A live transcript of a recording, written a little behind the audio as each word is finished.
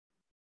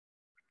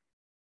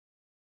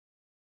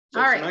So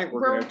all right, tonight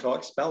we're going to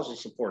talk spousal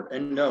support,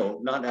 and no,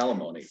 not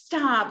alimony.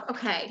 Stop.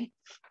 Okay,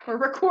 we're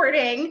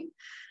recording.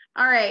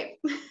 All right.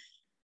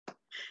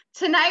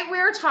 Tonight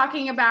we're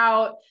talking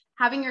about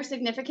having your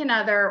significant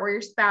other or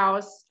your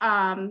spouse,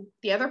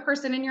 the other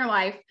person in your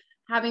life,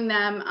 having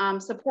them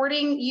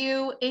supporting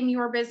you in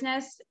your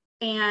business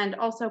and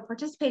also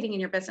participating in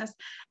your business.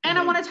 And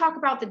I want to talk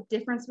about the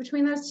difference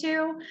between those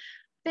two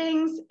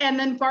things. And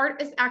then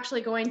Bart is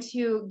actually going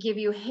to give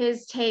you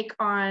his take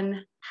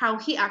on how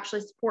he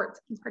actually supports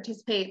and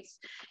participates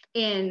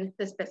in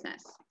this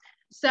business.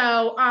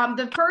 So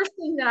the first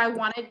thing that I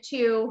wanted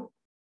to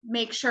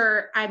make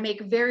sure I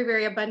make very,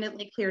 very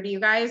abundantly clear to you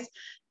guys,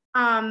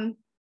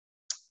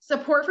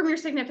 support from your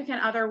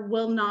significant other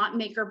will not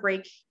make or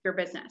break your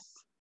business.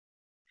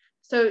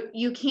 So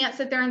you can't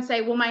sit there and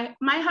say, well, my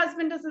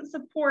husband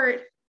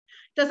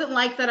doesn't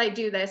like that I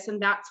do this,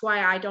 and that's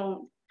why I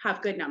don't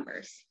have good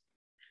numbers.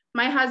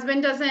 My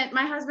husband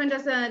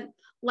doesn't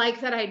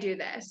like that I do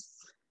this.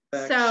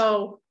 X.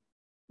 So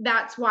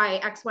that's why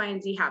X, Y,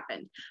 and Z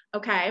happened.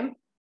 Okay.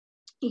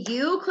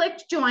 You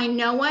clicked join.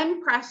 No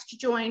one pressed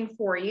join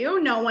for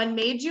you. No one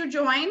made you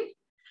join.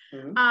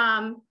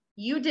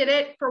 You did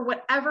it for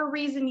whatever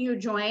reason you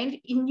joined.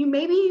 And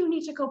maybe you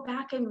need to go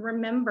back and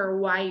remember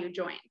why you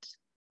joined.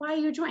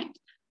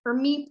 For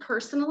me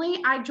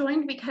personally, I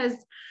joined because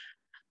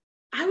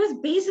I was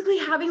basically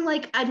having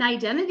like an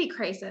identity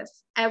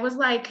crisis. I was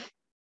like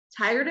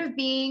tired of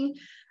being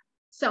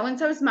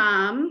so-and-so's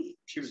mom,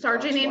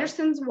 Sergeant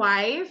Anderson's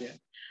wife,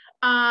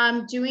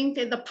 doing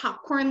the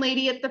popcorn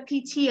lady at the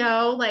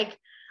PTO. Like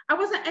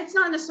it's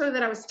not necessarily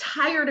that I was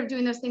tired of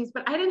doing those things,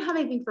 but I didn't have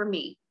anything for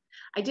me.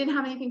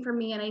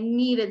 And I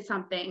needed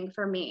something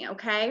for me,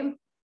 okay?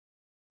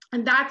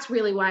 And that's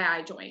really why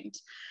I joined.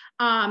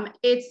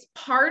 It's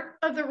part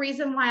of the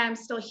reason why I'm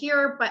still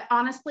here, but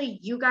honestly,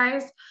 you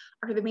guys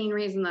are the main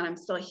reason that I'm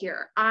still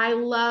here. I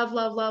love,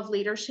 love, love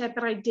leadership,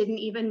 and I didn't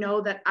even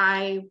know that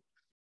I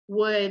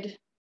would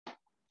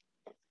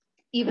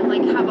even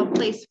like have a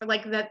place for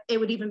like that. It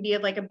would even be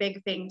like a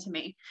big thing to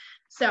me.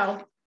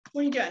 So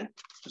what are you doing?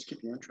 Just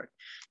keep me on track.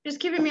 Just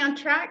keeping me on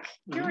track?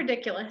 You're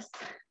ridiculous.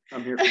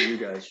 I'm here for you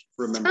guys.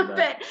 Remember Stop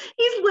that. It.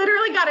 He's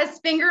literally got his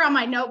finger on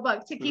my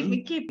notebook to keep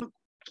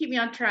me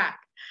on track.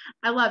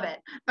 I love it.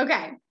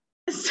 Okay.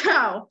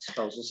 So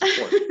spousal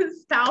support.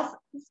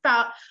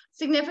 spouse,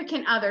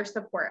 significant other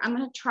support. I'm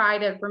going to try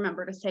to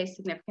remember to say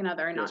significant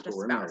other and not just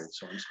spouse. Married,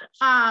 so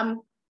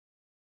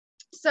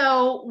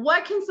so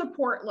what can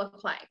support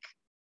look like?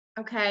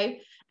 Okay.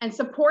 And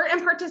support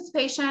and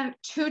participation,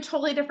 two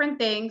totally different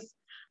things.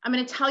 I'm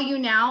going to tell you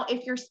now,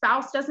 if your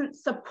spouse doesn't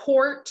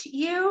support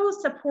you,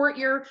 support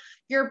your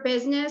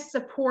business,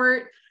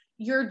 support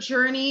your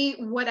journey,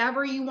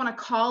 whatever you want to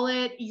call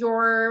it,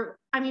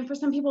 for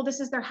some people, this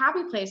is their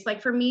happy place. Like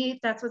for me,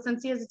 that's what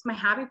Scentsy is. It's my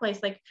happy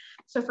place. Like,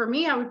 so for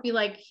me, I would be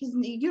like,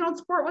 you don't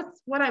support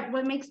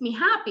what makes me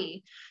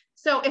happy.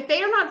 So if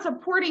they are not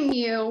supporting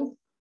you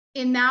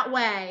in that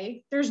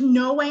way, there's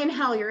no way in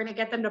hell you're going to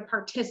get them to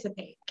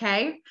participate.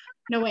 Okay.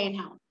 No way in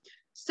hell.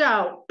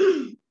 So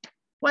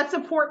what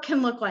support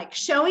can look like: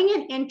 showing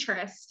an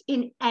interest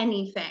in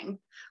anything,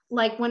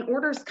 like when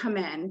orders come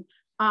in,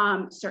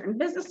 certain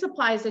business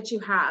supplies that you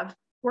have,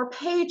 or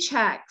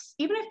paychecks.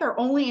 Even if they're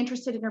only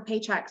interested in your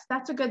paychecks,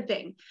 that's a good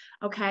thing.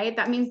 Okay.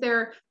 That means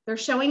they're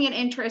showing an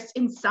interest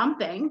in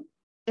something.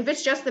 If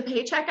it's just the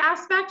paycheck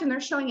aspect and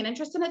they're showing an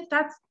interest in it,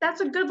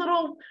 that's a good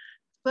little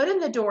foot in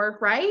the door,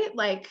 right?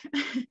 Like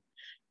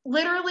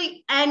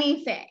literally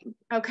anything.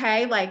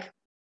 Okay. Like,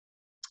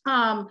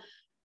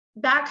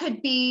 that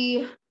could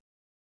be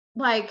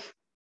like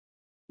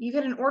you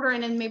get an order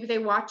in and maybe they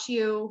watch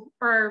you,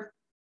 or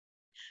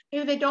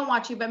maybe they don't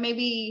watch you, but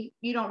maybe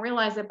you don't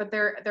realize it, but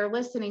they're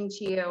listening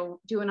to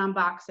you do an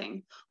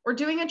unboxing or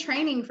doing a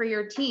training for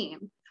your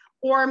team.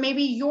 Or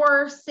maybe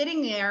you're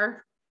sitting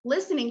there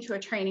listening to a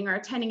training or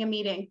attending a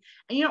meeting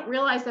and you don't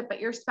realize it, but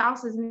your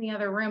spouse is in the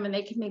other room and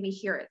they can maybe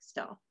hear it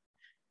still.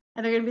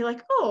 And they're going to be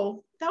like,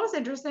 oh, that was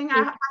interesting.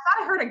 I thought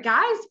I heard a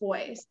guy's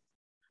voice.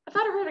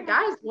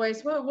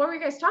 What were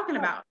you guys talking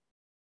about?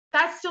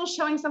 That's still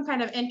showing some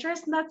kind of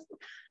interest, and that's a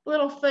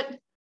little foot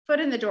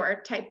in the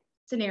door type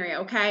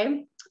scenario.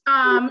 Okay.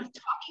 Talking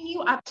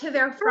you up to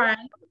their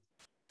friends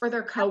or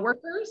their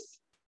coworkers,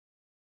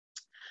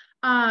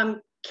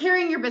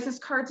 carrying your business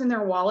cards in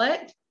their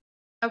wallet.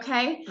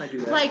 Okay. I do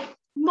that. Like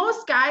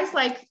most guys,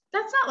 like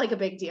that's not like a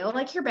big deal.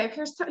 Like, here, babe,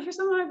 here's some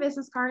of my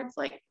business cards.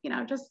 Like,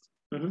 just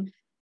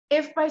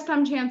if by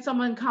some chance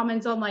someone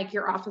comments on like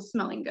your office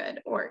smelling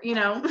good, or,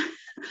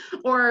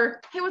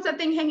 or, hey, what's that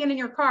thing hanging in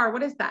your car?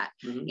 What is that?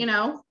 You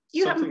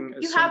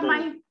have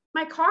my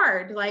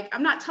card. Like,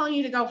 I'm not telling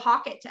you to go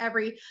hawk it to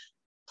every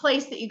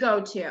place that you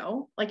go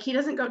to. Like, he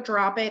doesn't go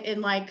drop it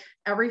in like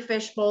every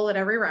fishbowl at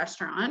every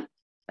restaurant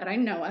that I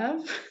know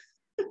of.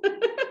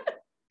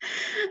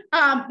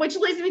 Which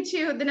leads me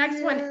to the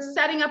next one: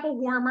 setting up a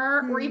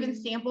warmer or even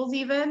samples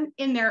even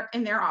in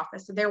their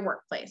office, their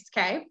workplace.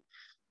 Okay.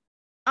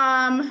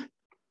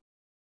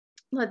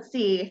 Let's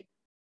see.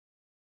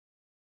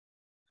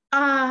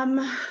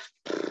 There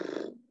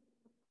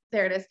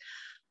it is.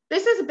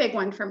 this is a big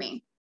one for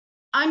me.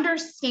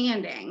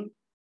 Understanding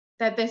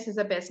that this is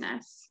a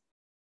business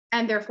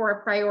and therefore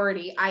a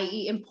priority,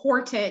 i.e.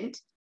 important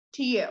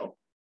to you.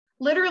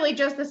 Literally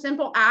just the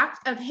simple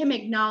act of him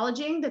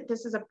acknowledging that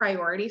this is a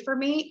priority for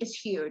me is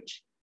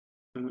huge.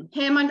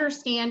 Him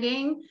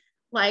understanding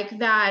like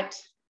that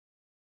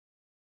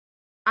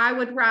I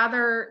would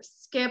rather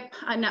skip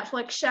a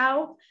Netflix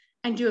show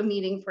and do a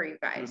meeting for you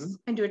guys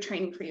and do a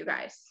training for you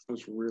guys. I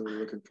was really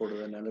looking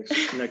forward to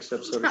that next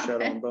episode of Shadow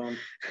and Bone.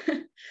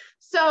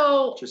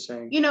 So, just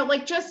saying, you know,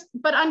 like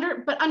but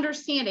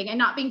understanding and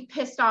not being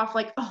pissed off,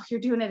 like, oh, you're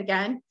doing it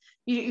again.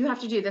 You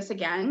have to do this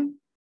again.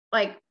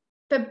 Like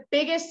the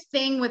biggest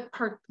thing with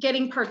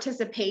getting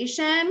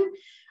participation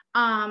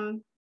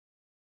from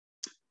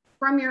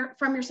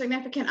your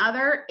significant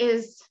other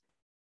is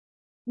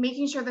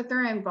making sure that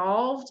they're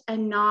involved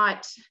and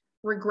not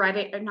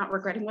regretting,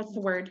 what's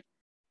the word?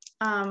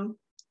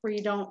 Where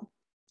you don't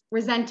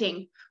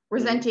resenting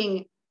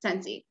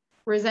Scentsy,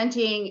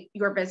 resenting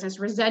your business,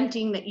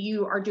 resenting that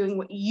you are doing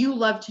what you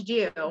love to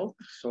do.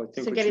 So I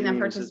think what getting them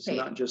participate.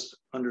 It's not just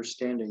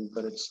understanding,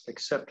 but it's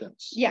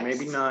acceptance. Yes.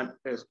 Maybe not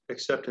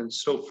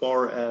acceptance so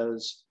far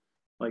as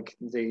like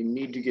they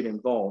need to get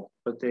involved,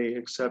 but they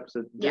accept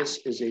that this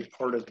is a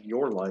part of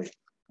your life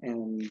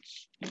and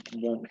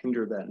won't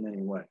hinder that in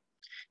any way.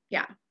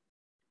 Yeah.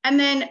 And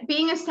then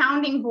being a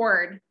sounding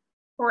board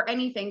for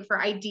anything, for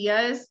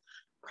ideas,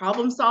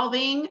 problem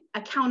solving,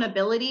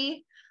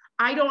 accountability.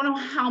 I don't know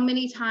how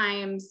many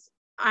times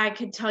I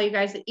could tell you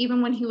guys that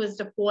even when he was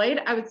deployed,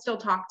 I would still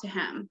talk to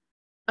him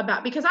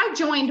about, because I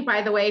joined,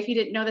 by the way, if you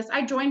didn't know this,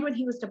 I joined when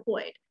he was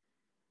deployed.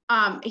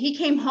 He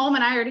came home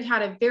and I already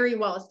had a very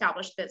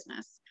well-established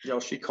business. Yeah,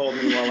 she called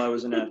me while I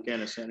was in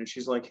Afghanistan and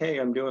she's like, hey,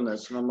 I'm doing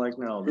this. And I'm like,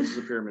 no, this is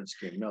a pyramid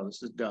scheme. No,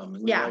 this is dumb.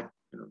 And yeah. Like,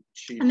 you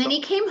know, and then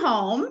he came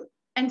home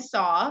and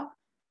saw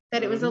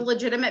that it was a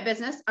legitimate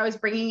business. I was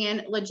bringing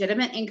in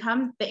legitimate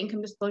income. The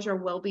income disclosure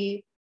will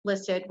be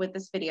listed with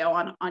this video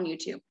on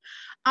YouTube.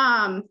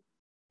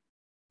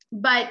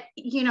 But,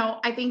 you know,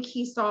 I think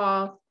he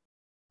saw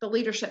the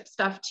leadership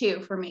stuff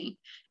too for me.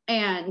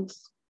 And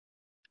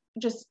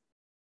just,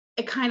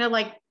 it kind of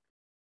like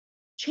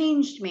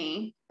changed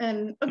me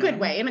in a good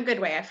way,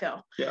 I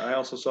feel. Yeah, I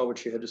also saw what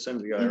she had to send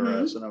to the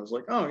IRS and I was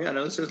like, oh yeah,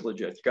 no, this is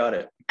legit. Got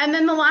it. And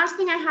then the last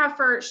thing I have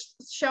for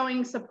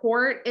showing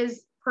support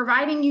is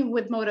providing you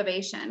with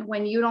motivation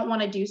when you don't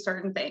want to do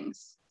certain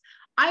things.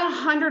 I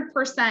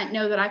 100%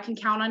 know that I can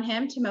count on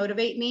him to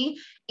motivate me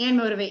and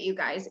motivate you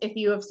guys. If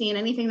you have seen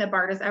anything that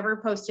Bart has ever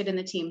posted in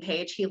the team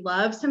page, he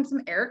loves him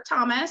some Eric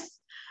Thomas.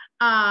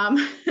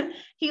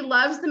 He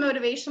loves the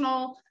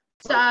motivational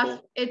stuff. Oh,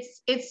 cool.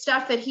 It's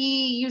stuff that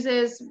he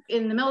uses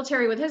in the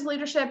military with his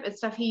leadership. It's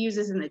stuff he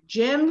uses in the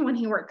gym when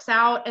he works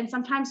out. And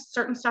sometimes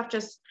certain stuff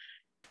just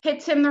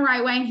hits him the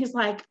right way. And he's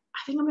like, I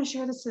think I'm going to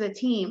share this to the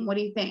team. What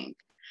do you think?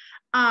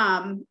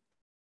 And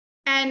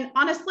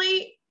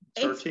honestly,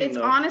 it's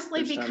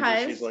honestly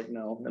because she's like,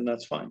 no, and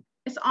that's fine.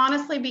 It's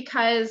honestly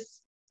because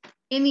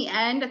at the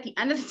end of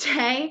the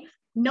day,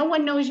 no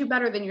one knows you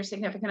better than your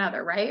significant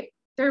other, right?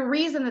 There's a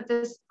reason that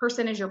this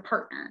person is your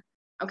partner.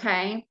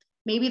 Okay.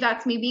 Maybe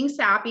that's me being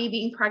sappy,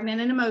 being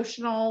pregnant and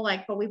emotional,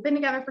 like, but we've been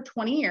together for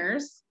 20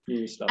 years.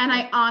 And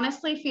I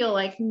honestly feel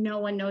like no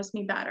one knows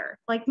me better.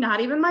 Like,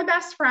 not even my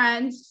best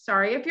friends.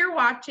 Sorry if you're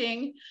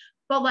watching,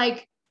 but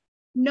like,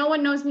 no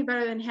one knows me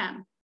better than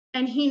him.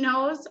 And he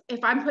knows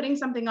if I'm putting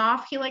something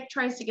off, he like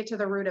tries to get to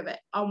the root of it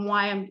on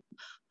why I'm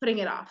putting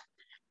it off.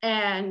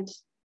 And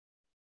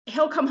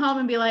he'll come home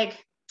and be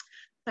like,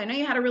 I know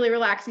you had a really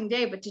relaxing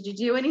day, but did you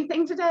do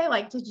anything today?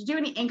 Like, did you do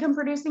any income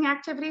producing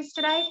activities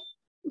today?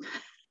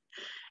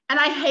 And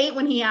I hate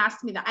when he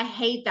asks me that. I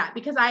hate that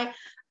because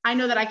I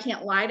know that I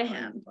can't lie to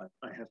him.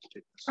 I have to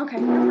take this. Okay,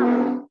 no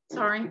problem.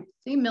 Sorry.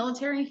 See,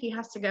 military, he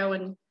has to go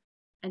and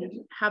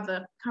have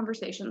the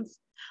conversations.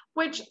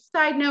 Which,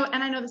 side note,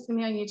 and I know this is gonna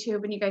be on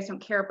YouTube and you guys don't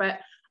care, but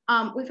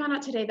we found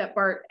out today that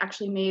Bart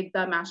actually made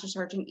the Master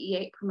Sergeant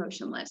E8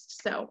 promotion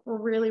list. So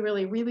we're really,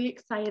 really, really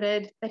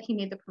excited that he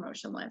made the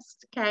promotion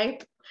list, okay?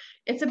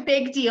 It's a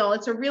big deal.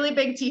 It's a really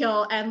big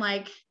deal. And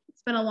like,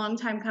 it's been a long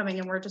time coming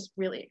and we're just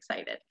really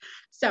excited.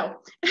 So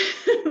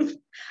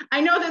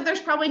I know that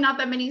there's probably not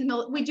that many,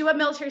 we do have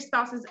military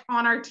spouses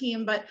on our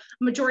team, but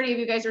majority of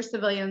you guys are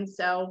civilians,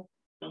 so.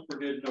 No, we're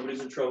good,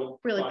 nobody's in trouble.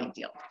 Really big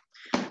deal.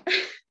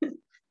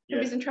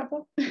 Nobody's in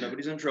trouble?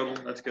 Nobody's in trouble,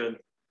 that's good.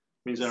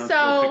 Means I don't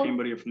have to pick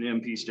anybody up from the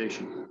MP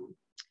station.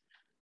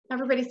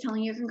 Everybody's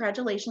telling you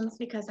congratulations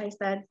because I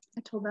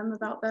told them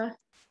about the,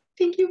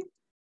 thank you.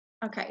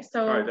 Okay,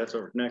 so. All right, that's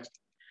over, next.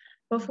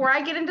 Before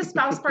I get into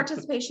spouse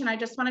participation, I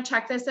just want to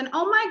check this. And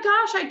oh my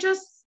gosh, I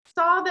just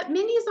saw that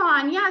Mindy's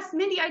on. Yes,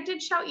 Mindy, I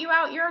did shout you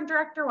out. You're on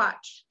Director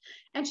Watch.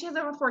 And she has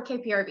over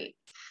 4K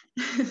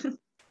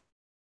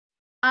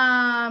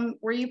PRV.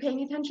 Were you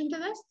paying attention to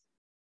this?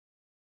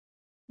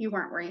 You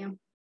weren't, were you?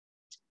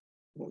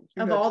 Well,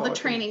 of all the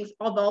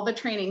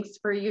trainings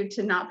for you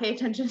to not pay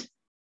attention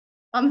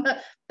on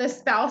the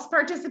spouse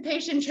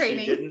participation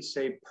training. She didn't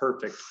say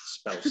perfect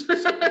spouse.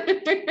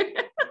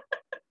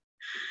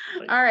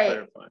 All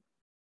right.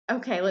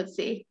 Okay, let's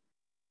see.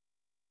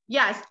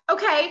 Yes.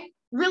 Okay.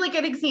 Really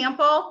good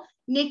example.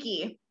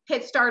 Nikki,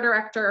 hit star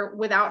director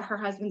without her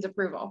husband's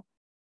approval.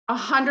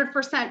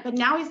 100%. But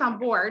now he's on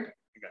board.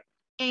 Okay.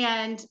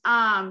 And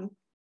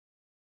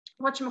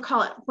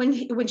whatchamacallit,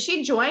 when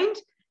she joined,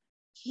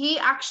 he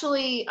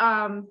actually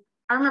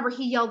I remember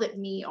he yelled at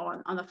me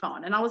on the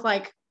phone, and I was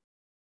like,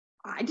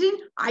 I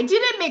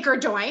didn't make her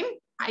join.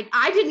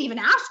 I didn't even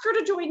ask her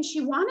to join.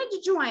 She wanted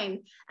to join.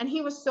 And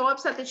he was so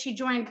upset that she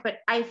joined. But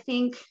I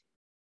think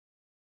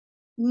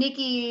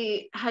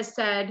Nikki has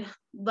said,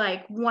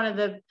 like, one of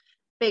the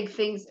big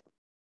things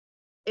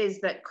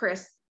is that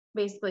Chris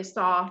basically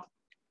saw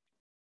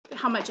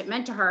how much it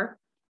meant to her.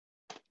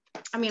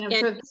 I mean, and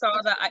he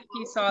saw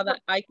that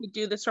I could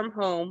do this from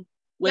home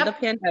with a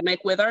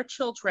pandemic, with our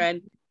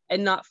children,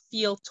 and not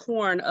feel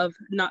torn of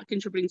not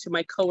contributing to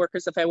my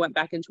coworkers if I went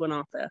back into an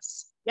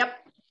office. Yep,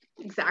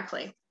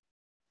 exactly.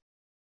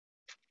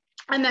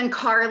 And then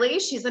Carly,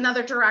 she's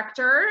another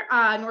director,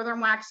 Northern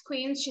Wax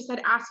Queens. She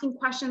said, asking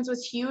questions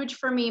was huge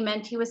for me,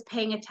 meant he was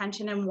paying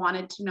attention and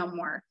wanted to know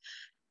more.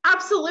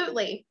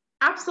 Absolutely,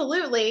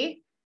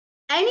 absolutely.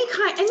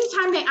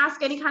 Anytime they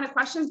ask any kind of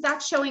questions,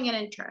 that's showing an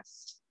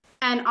interest.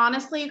 And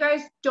honestly, you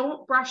guys,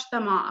 don't brush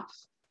them off.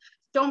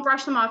 Don't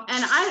brush them off.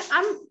 And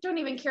I don't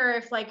even care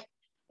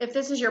if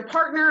this is your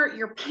partner,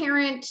 your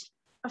parent,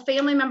 a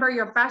family member,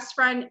 your best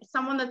friend,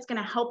 someone that's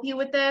going to help you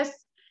with this.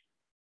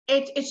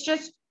 It's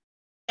just,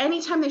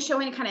 anytime they show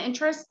any kind of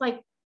interest, like,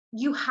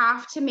 you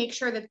have to make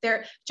sure that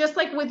they're just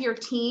like with your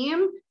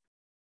team.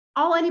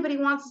 All anybody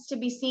wants is to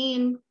be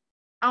seen.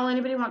 All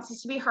anybody wants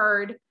is to be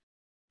heard.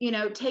 You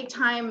know, take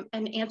time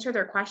and answer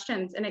their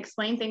questions and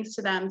explain things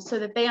to them so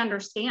that they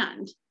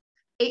understand.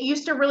 It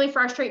used to really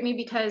frustrate me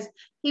because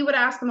he would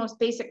ask the most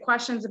basic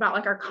questions about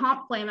like our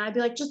comp plan. And I'd be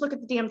like, just look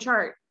at the damn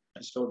chart.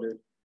 I still do.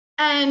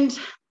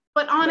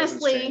 But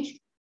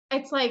honestly,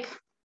 it's like,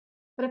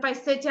 but if I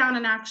sit down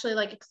and actually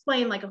like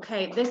explain, like,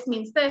 okay, this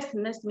means this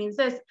and this means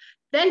this,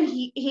 then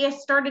he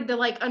has started to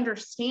like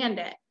understand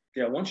it.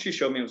 Yeah, once she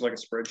showed me, it was like a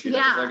spreadsheet.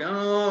 Yeah. I was like,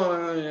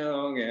 oh,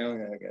 yeah,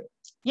 okay.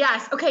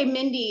 Yes. Okay,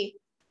 Mindy.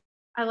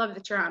 I love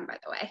that you're on, by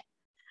the way.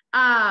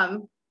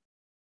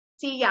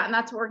 See, yeah, and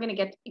that's what we're gonna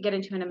get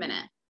into in a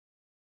minute.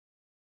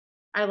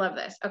 I love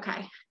this.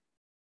 Okay.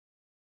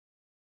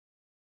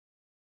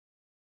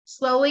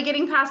 Slowly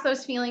getting past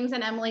those feelings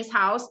in Emily's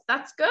house.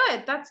 That's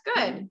good. That's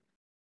good. Mm-hmm.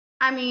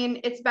 I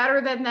mean, it's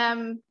better than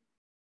them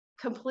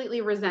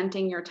completely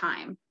resenting your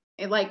time.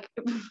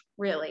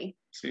 Really.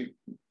 See,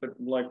 but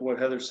like what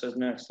Heather says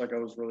next, like, I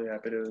was really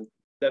happy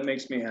that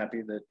makes me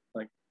happy that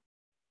like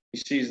he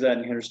sees that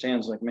and he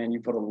understands, like, man,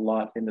 you put a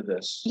lot into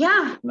this.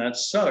 Yeah. And that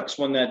sucks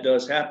when that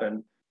does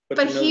happen.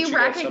 But he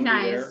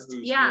recognized,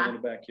 yeah,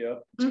 willing to back you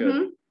up. It's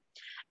good.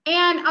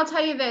 And I'll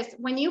tell you this,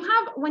 when you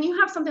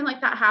have something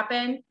like that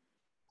happen,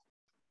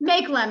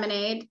 make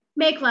lemonade.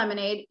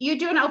 You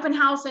do an open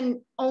house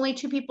and only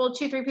 2,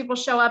 3 people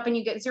show up and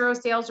you get 0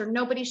 sales or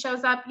nobody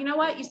shows up. You know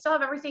what? You still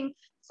have everything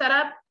set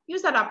up.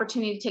 Use that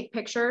opportunity to take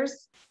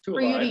pictures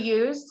for you to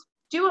use.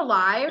 Do a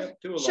live.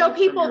 Show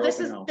people this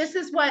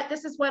is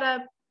what a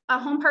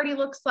home party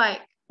looks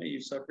like. Hey, you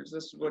suckers,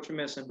 this is what you're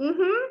missing.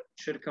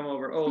 Should have come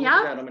over. Oh, look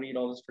at that. I'm gonna eat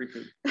all this free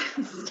food.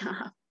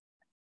 Stop.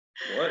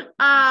 What?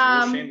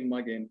 You're shaming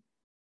my game.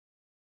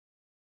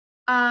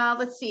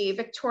 Let's see,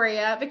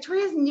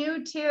 Victoria's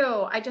new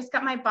too. I just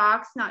got my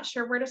box, not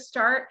sure where to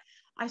start.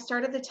 I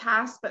started the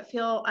task, but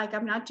feel like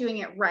I'm not doing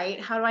it right.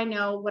 How do I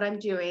know what I'm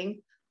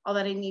doing, all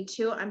that I need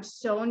to? I'm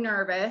so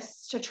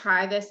nervous to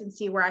try this and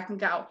see where I can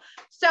go.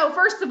 So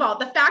first of all,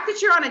 the fact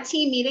that you're on a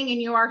team meeting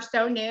and you are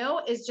so new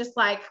is just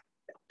like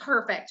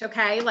perfect.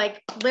 Okay.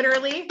 Like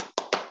literally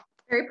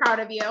very proud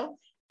of you.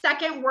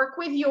 Second, work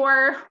with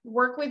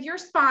your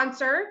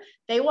sponsor.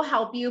 They will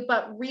help you,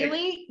 but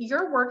really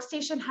your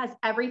workstation has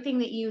everything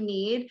that you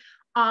need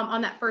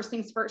on that first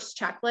things first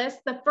checklist.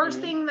 The first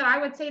thing that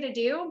I would say to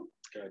do,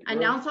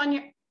 announce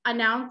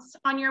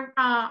on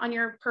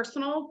your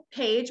personal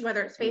page,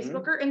 whether it's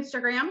Facebook or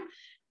Instagram,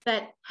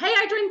 that, hey,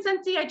 I joined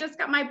Scentsy, I just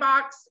got my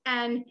box.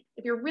 And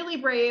if you're really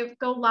brave,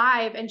 go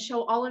live and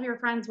show all of your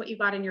friends what you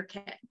got in your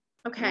kit.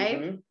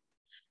 Okay.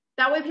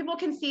 That way people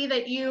can see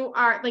that you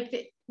are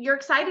you're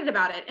excited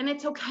about it, and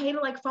it's okay to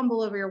like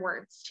fumble over your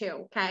words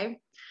too. Okay.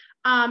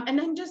 And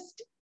then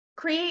just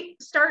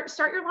start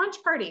your launch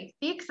party.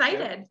 Be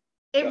excited.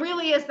 It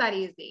really is that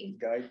easy.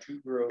 Guide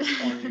to Growth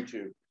on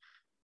YouTube.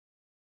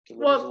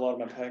 Delivers a lot of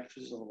my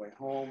packages on the way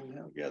home.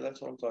 Yeah,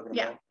 that's what I'm talking about.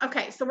 Yeah.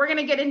 Okay. So we're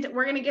gonna get into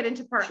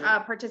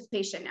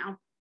participation now.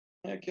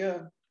 Heck yeah.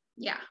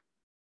 Yeah.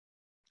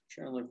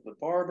 Sharing link with the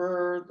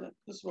barber.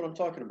 This is what I'm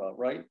talking about,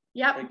 right?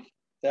 Yep. Like,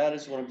 that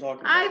is what I'm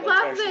talking about. I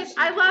love this.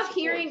 I love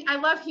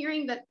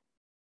hearing that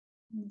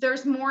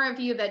there's more of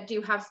you that do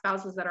have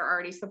spouses that are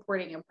already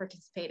supporting and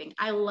participating.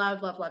 I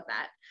love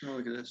that. Oh,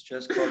 look at this.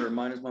 Jess Carter.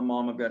 Mine is my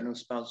mom. I've got no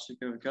spouse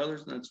significant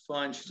others, and that's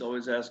fine. She's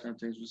always asking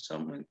things.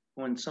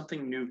 When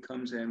something new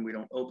comes in, we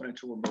don't open it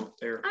till we're both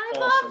there. I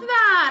love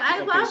that. I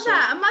love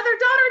that. A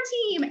mother-daughter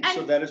team. And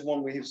so that is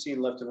one we have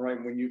seen left and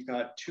right. When you've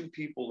got 2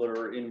 people that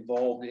are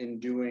involved in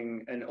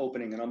doing an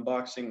opening, an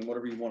unboxing,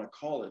 whatever you want to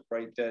call it,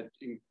 right? That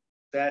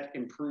that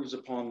improves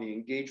upon the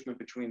engagement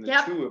between the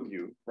Yep. two of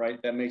you, right?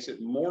 That makes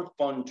it more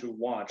fun to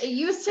watch. It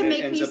used to and it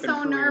make ends me up so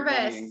improving upon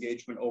nervous. The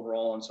engagement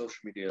overall on social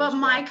media. But as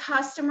well, my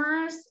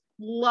customers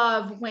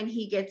love when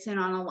he gets in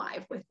on a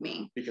live with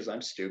me because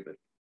I'm stupid.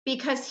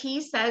 because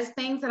he says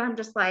things that I'm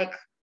just like,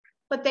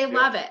 but they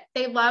love it.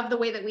 They love the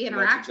way that we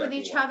interact with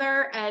each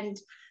other. And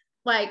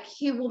like,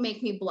 he will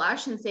make me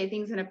blush and say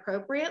things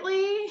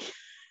inappropriately.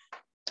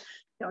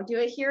 Don't do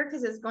it here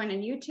because it's going on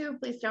YouTube.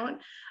 Please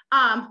don't.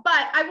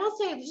 But I will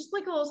say, just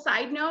like a little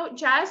side note,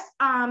 Jess,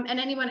 and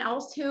anyone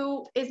else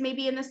who is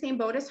maybe in the same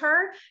boat as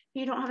her,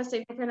 you don't have a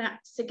significant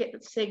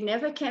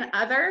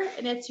other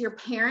and it's your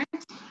parent.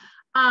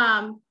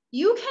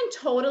 You can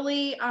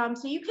totally,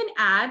 so you can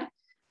add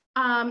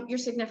your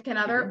significant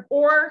other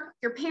or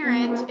your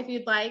parent, if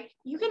you'd like.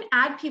 You can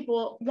add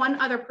people,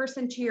 one other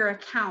person to your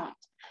account,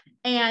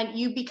 and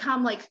you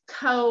become like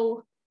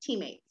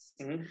co-teammates.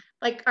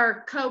 Like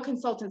our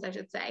co-consultants, I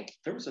should say.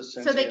 There was a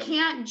sense so they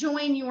can't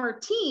join your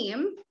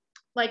team,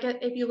 like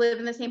if you live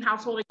in the same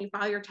household and you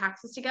file your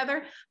taxes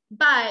together,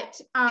 but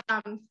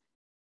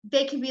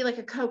they can be like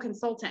a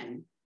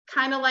co-consultant,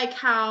 kind of like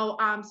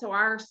how, so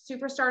our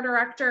superstar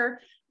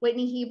director,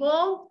 Whitney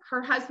Hebel,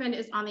 her husband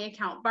is on the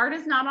account. Bart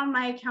is not on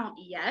my account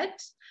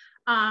yet,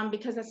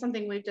 because that's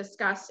something we've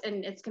discussed,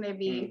 and it's going to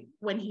be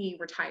when he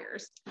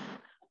retires.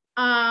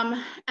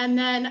 And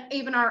then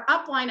even our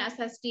upline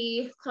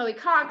SSD, Chloe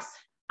Cox,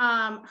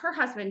 her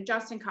husband,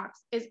 Justin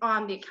Cox, is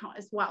on the account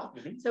as well.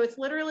 So it's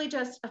literally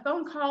just a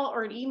phone call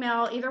or an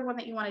email, either one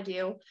that you want to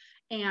do.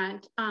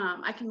 And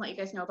I can let you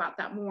guys know about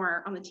that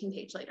more on the team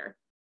page later.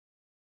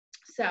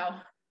 So.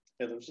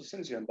 Yeah, there was a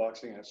Cincy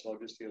unboxing I saw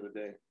just the other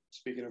day.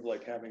 Speaking of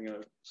like having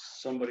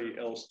somebody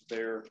else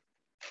there.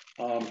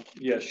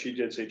 Yes, she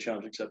did say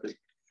challenge accepted.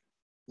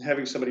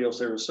 Having somebody else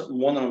there was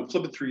one that I'm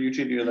flipping through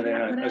YouTube the other day.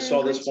 I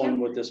saw this one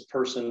with this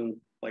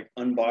person like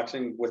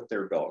unboxing with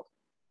their dog,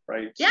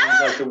 right? Yeah.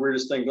 It's like the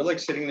weirdest thing. They're like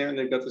sitting there and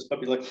they've got this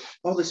puppy like,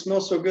 oh, they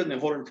smell so good. And they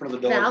hold it in front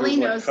of the dog. Valley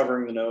knows, like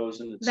covering the nose.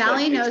 And it's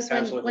Valley like, knows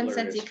it's when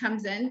Cincy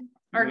comes in.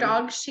 Our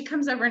dog, she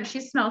comes over and she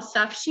smells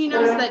stuff. She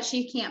knows that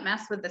she can't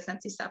mess with the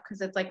Cincy stuff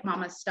because it's like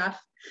mama's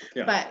stuff.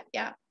 Yeah. But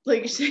yeah,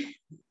 like she's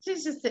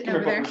just sitting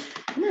over there.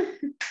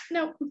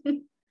 Nope.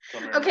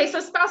 Okay, so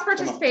spouse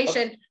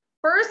participation.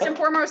 First and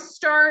foremost,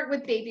 start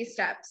with baby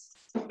steps.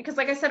 Because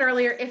like I said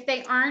earlier, if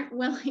they aren't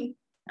willing,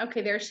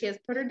 okay, there she is,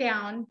 put her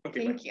down.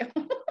 Okay, thank you.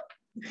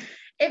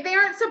 If they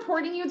aren't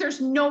supporting you, there's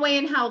no way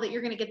in hell that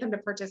you're going to get them to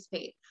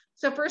participate.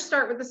 So first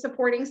start with the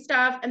supporting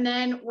stuff and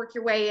then work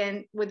your way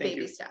in with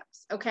baby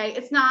steps. Okay.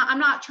 It's not, I'm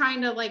not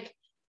trying to like,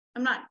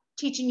 I'm not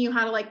teaching you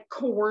how to like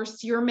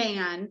coerce your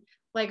man,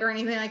 like, or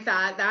anything like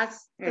that.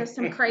 There's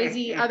some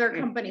crazy other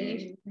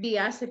company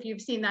BS if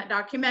you've seen that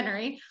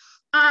documentary.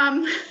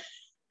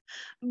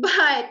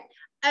 But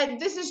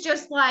this is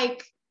just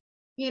like,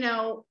 you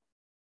know,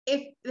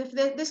 if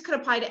this could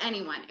apply to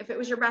anyone, if it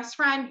was your best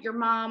friend, your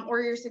mom,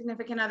 or your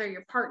significant other,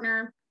 your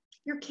partner,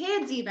 your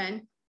kids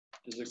even,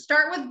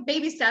 start with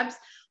baby steps.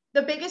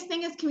 The biggest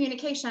thing is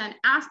communication.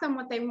 Ask them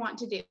what they want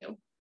to do.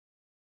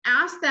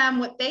 Ask them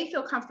what they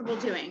feel comfortable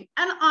doing.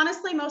 And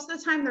honestly, most of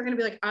the time they're going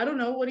to be like, I don't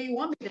know, what do you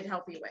want me to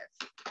help you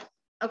with?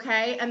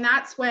 Okay. And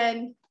that's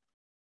when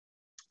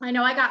I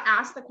know I got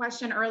asked the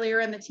question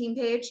earlier in the team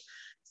page.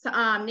 So,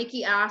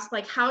 Nikki asked,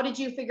 like, how did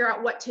you figure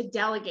out what to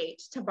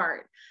delegate to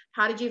Bart?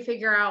 How did you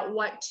figure out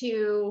what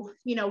to,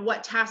 you know,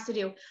 what tasks to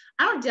do?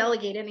 I don't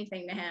delegate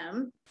anything to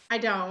him. I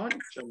don't.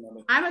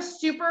 I'm a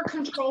super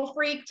control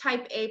freak,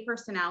 type A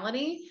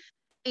personality.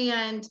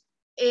 And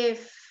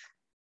if,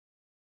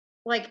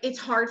 like, it's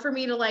hard for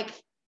me to, like,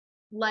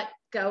 let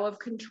go of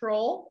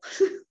control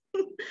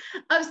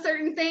of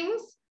certain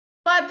things.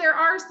 But there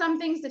are some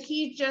things that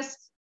he just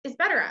is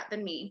better at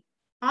than me,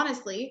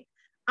 honestly.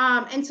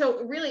 And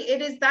so really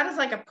that is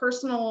like a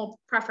personal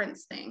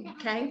preference thing.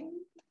 Okay.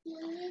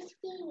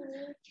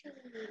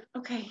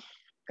 Okay.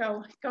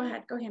 Go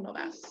ahead. Go handle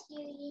that.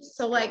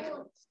 So like,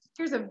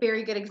 here's a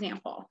very good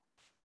example.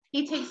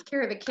 He takes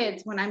care of the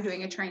kids when I'm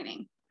doing a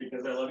training.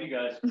 Because I love you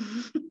guys.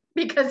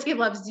 Because he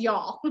loves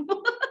y'all.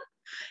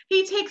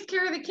 He takes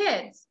care of the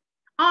kids.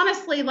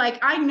 Honestly, like,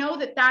 I know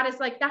that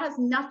is like, that has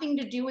nothing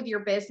to do with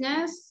your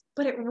business,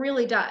 but it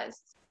really does.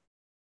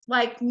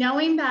 Like,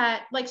 knowing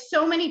that, like,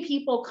 so many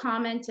people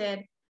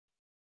commented,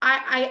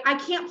 I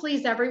can't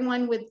please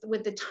everyone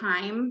with the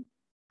time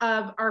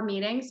of our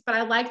meetings, but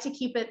I like to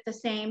keep it the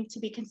same to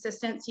be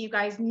consistent. So you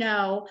guys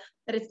know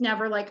that it's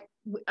never like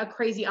a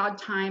crazy odd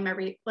time.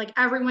 Like,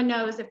 everyone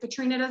knows if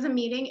Katrina does a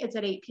meeting, it's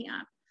at 8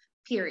 p.m.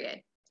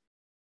 period.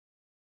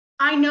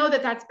 I know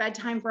that that's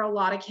bedtime for a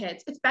lot of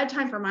kids. It's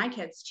bedtime for my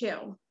kids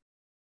too.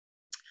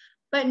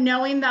 But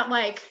knowing that,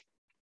 like,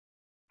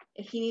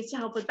 if he needs to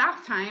help with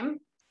bath time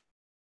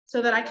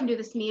so that I can do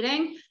this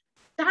meeting,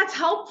 that's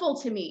helpful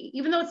to me.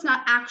 Even though it's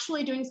not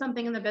actually doing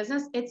something in the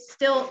business, it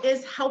still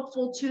is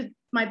helpful to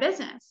my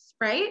business,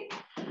 right?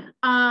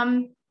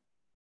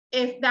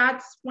 If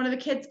that's one of the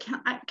kids,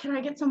 can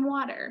I get some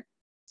water?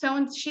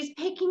 So she's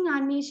picking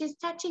on me, she's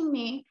touching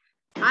me.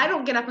 I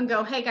don't get up and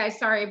go, hey guys,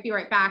 sorry, I'll be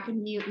right back,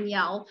 and mute and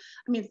yell.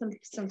 I mean,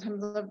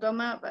 sometimes I've done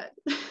that, but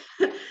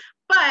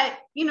but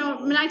you know,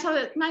 9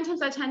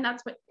 times out of 10,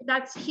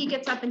 that's he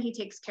gets up and he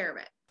takes care of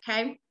it.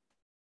 Okay.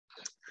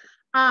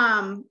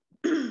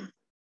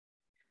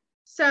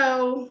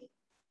 So,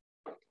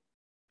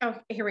 oh,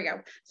 here we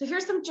go. So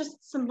here's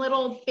some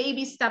little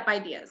baby step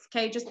ideas.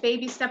 Okay, just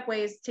baby step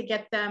ways to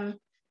get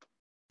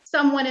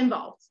someone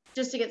involved,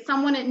 just to get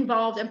someone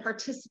involved and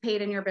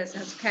participate in your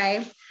business.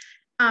 Okay.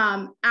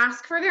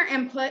 Ask for their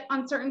input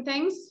on certain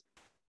things.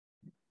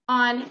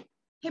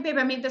 Hey babe,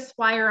 I made this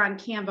flyer on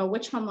Canva.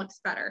 Which one looks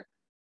better?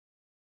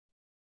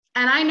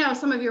 And I know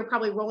some of you are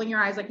probably rolling your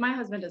eyes like, my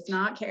husband does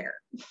not care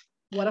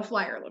what a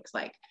flyer looks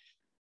like.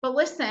 But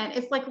listen,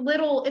 it's like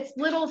little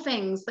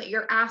things that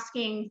you're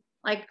asking,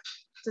 like,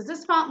 does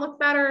this font look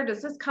better?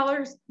 Does this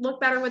color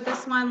look better with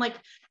this one? Like,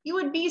 you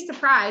would be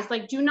surprised.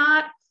 Like, do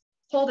not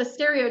hold a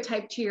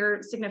stereotype to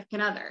your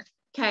significant other.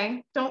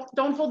 Okay.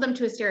 Don't hold them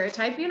to a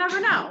stereotype. You never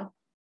know.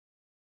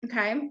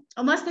 Okay.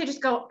 Unless they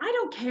just go, I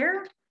don't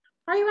care.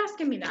 Why are you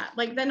asking me that?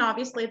 Like, then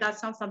obviously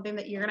that's not something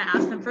that you're going to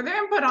ask them for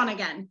their input on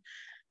again.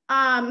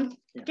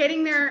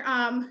 Getting their,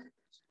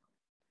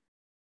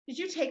 did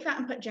you take that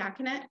and put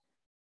Jack in it?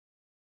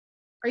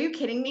 Are you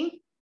kidding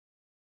me?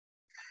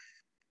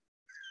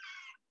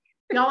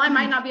 Y'all, I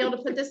might not be able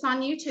to put this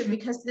on YouTube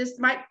because this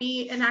might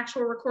be an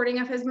actual recording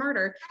of his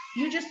murder.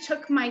 You just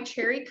took my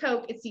cherry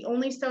Coke. It's the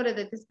only soda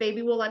that this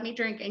baby will let me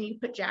drink, and you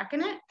put Jack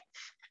in it?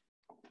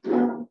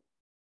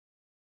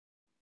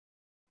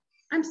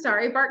 I'm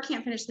sorry, Bart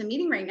can't finish the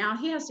meeting right now.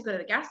 He has to go to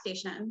the gas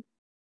station.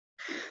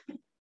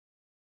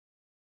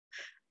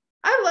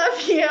 I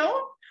love you.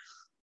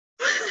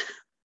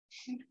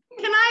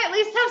 Can I at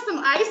least have some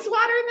ice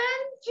water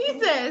then?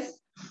 Jesus.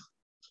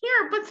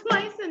 Here, put some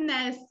ice in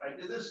this. I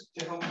did this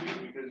to help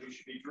you because you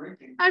should be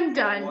drinking. I'm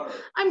done. Water.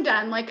 I'm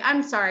done. Like,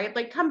 I'm sorry.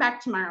 Like, come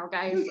back tomorrow,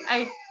 guys.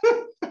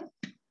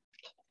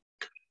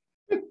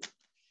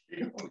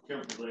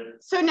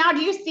 So now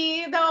do you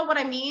see though what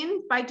I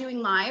mean by doing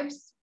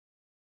lives?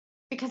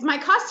 Because my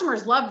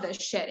customers love this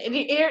shit.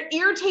 It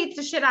irritates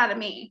the shit out of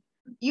me.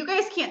 You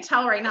guys can't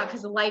tell right now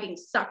because the lighting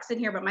sucks in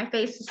here, but my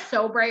face is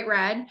so bright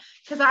red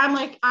because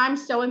I'm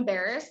so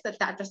embarrassed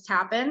that just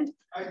happened.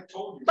 I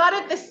told you. But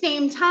at the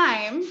same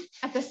time,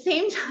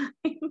 He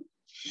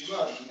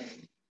loves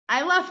me.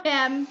 I love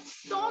him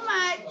so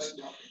much.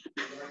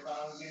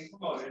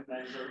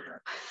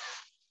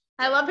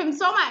 I love him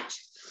so much.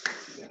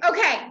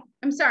 Okay,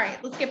 I'm sorry.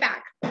 Let's get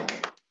back.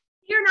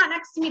 You're not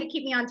next to me to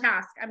keep me on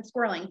task. I'm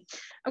squirreling.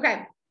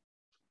 Okay.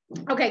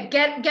 Okay,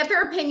 get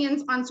their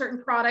opinions on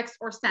certain products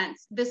or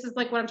scents. This is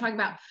like what I'm talking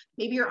about.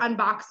 Maybe you're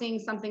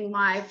unboxing something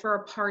live for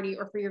a party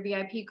or for your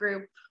VIP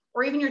group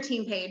or even your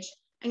team page.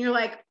 And you're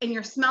like, and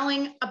you're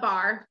smelling a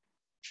bar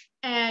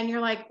and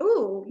you're like,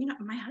 ooh, you know,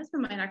 my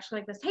husband might actually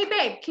like this. Hey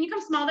babe, can you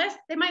come smell this?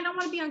 They might not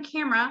want to be on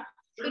camera,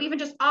 but even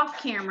just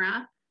off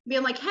camera,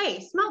 being like,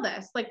 hey, smell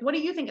this. Like, what do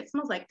you think it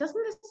smells like?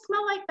 Doesn't this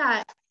smell like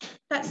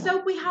that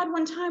soap we had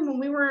one time when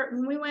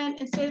we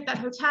went and stayed at that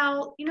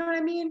hotel? You know what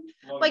I mean?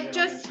 Well, like, yeah,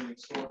 just,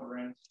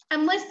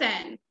 and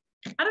listen,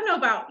 I don't know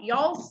about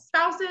y'all's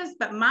spouses,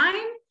 but mine,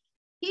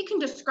 he can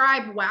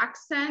describe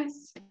wax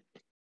scents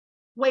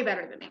way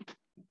better than me.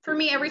 For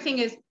me, everything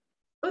is,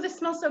 oh, this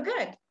smells so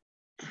good.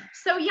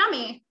 So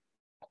yummy.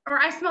 Or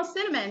I smell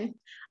cinnamon.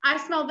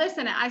 I smell this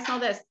in it. I smell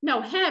this.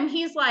 No,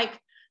 he's like,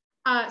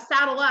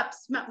 Saddle Up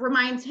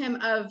reminds him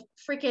of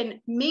freaking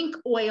mink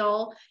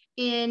oil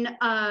in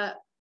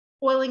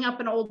oiling up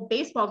an old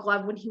baseball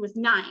glove when he was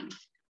 9.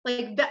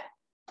 Like that,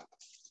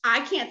 I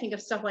can't think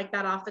of stuff like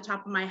that off the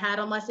top of my head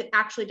unless it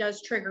actually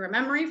does trigger a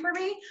memory for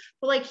me.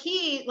 But like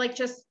he like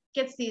just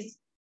gets these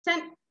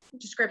scent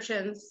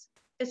descriptions.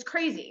 It's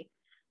crazy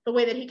the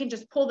way that he can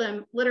just pull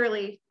them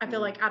literally, I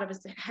feel like, out of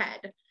his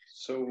head.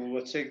 So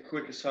let's take a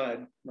quick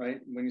aside, right?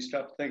 When you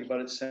stop to think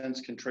about it,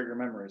 scents can trigger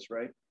memories,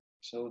 right?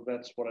 So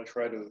that's what I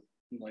try to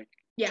like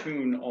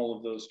tune all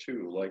of those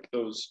to, like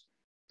those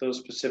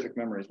specific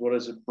memories. What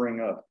does it bring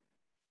up?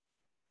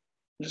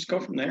 Just go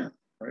from there,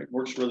 right?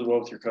 Works really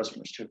well with your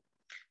customers too.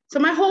 So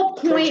my whole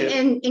point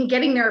in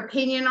getting their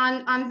opinion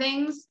on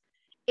things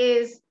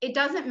is it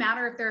doesn't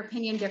matter if their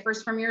opinion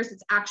differs from yours.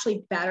 It's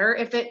actually better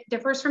if it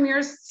differs from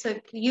yours. So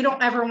you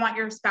don't ever want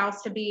your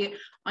spouse to be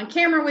on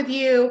camera with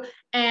you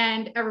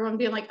and everyone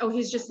being like, oh,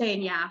 he's just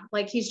saying, yeah,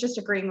 like he's just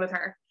agreeing with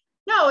her.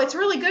 No, it's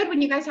really good when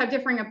you guys have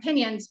differing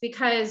opinions,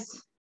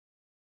 because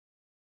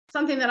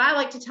something that I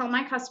like to tell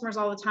my customers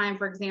all the time,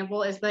 for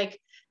example, is like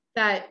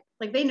that,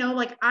 like they know,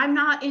 like I'm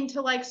not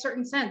into like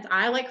certain scents.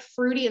 I like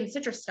fruity and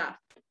citrus stuff.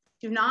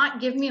 Do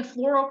not give me a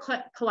floral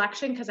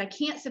collection because I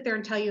can't sit there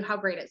and tell you how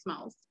great it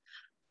smells.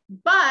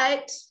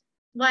 But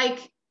like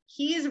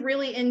he's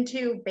really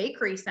into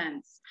bakery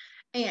scents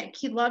and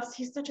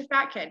he's such a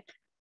fat kid.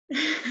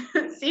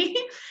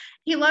 See?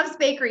 He loves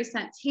bakery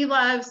scents. He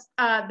loves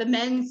the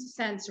men's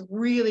scents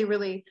really,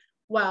 really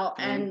well.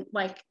 And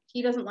like,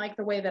 he doesn't like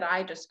the way that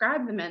I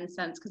describe the men's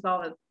scents because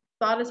all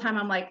the time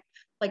I'm like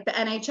the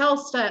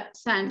NHL scent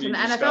and the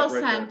NFL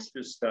scent.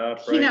 Just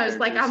stop. He knows,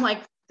 like, I'm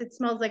like, it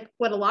smells like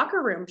what a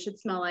locker room should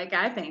smell like,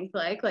 I think,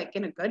 like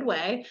in a good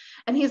way.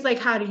 And he's like,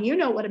 how do you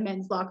know what a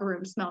men's locker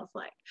room smells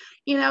like?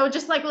 You know,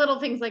 just like little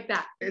things like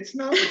that. It's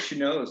not what she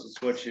knows,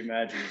 it's what she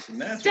imagines.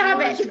 And that's Stop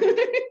what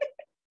it.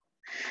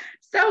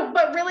 So,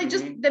 but really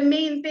just the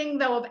main thing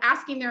though of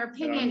asking their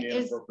opinion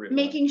is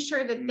making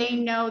sure that they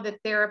know that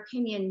their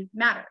opinion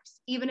matters,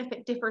 even if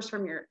it differs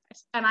from yours.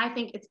 And I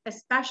think it's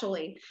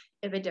especially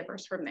if it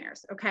differs from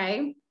theirs,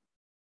 okay?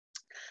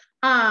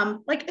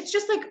 Like, it's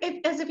just like,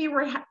 as if you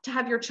were to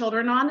have your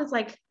children on, it's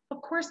like,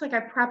 of course, like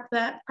I prep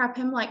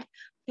him like,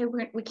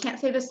 okay, we can't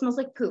say this smells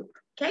like poop,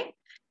 okay?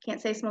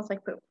 Can't say it smells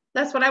like poop.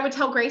 That's what I would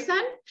tell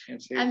Grayson.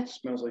 Can't say it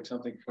smells like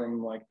something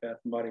from like Bath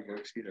and Body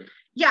Works either.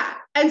 Yeah,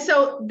 and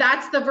so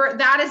that's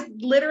that is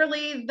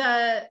literally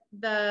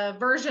the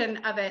version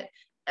of it,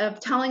 of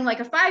telling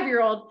like a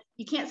 5-year-old,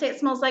 you can't say it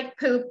smells like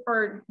poop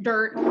or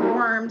dirt or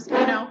worms. You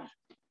know,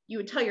 you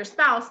would tell your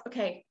spouse,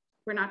 okay,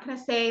 we're not going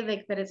to say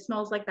like that it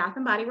smells like Bath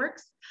and Body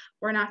Works.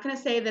 We're not going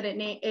to say that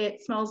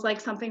it smells like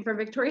something from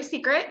Victoria's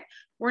Secret.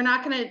 We're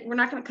not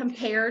gonna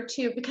compare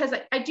to, because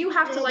I do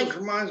have to like. This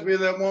reminds me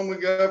of that one we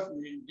got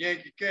from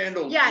Yankee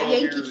Candle. Yeah,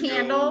 Yankee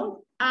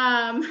Candle.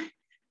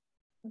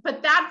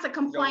 But that's a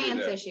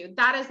compliance issue.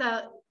 That is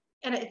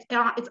and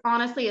it's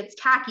honestly, it's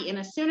tacky. And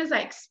as soon as I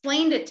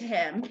explained it to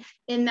him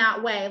in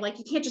that way, like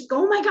you can't just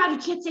go, oh my God, you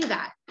can't say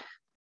that.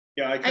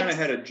 Yeah, I kind of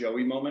had a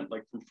Joey moment,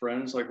 like from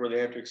Friends, like where they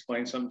have to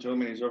explain something to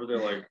him, and he's over there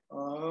like,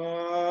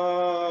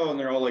 oh, and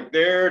they're all like,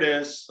 there it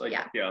is. Like,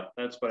 yeah,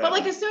 that's what. But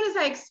like as soon as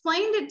I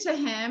explained it to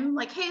him,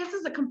 like, hey, this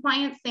is a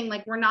compliance thing.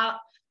 Like we're not,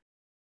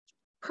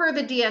 per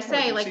the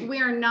DSA, like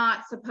we are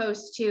not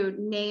supposed to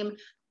name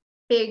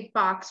big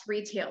box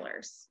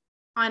retailers.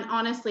 And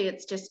honestly,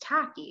 it's just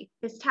tacky.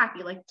 It's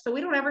tacky. Like, so we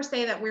don't ever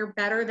say that we're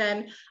better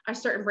than a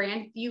certain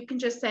brand. You can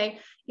just say,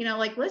 you know,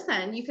 like,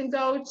 listen, you can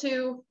go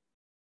to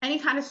any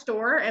kind of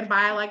store and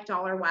buy like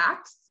dollar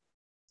wax.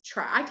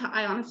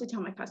 I honestly tell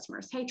my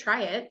customers, hey,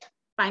 try it.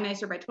 Buy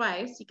nicer, buy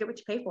twice. You get what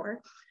you pay for.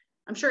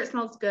 I'm sure it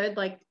smells good,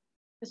 like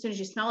as soon as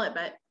you smell it,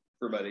 but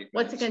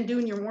what's it gonna do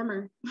in your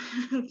warmer?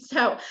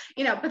 So,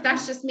 you know, but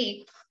that's just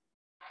me.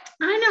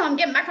 I know, I'm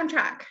getting back on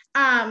track.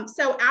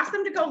 So ask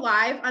them to go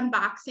live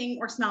unboxing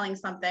or smelling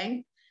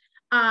something.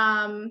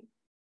 I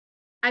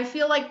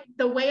feel like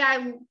the way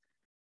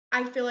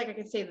I feel like I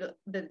could say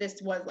that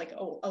this was like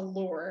a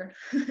lure.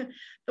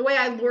 The way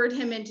I lured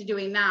him into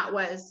doing that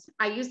was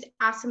I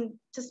asked him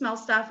to smell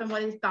stuff and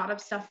what he thought of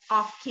stuff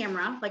off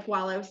camera, like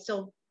while I was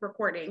still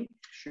recording.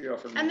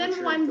 And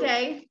then one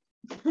day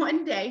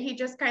he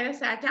just kind of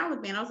sat down with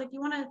me and I was like, you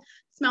want to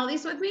smell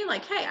these with me?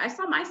 Like, hey, I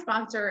saw my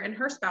sponsor and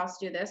her spouse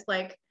do this.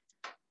 Like,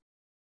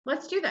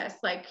 let's do this.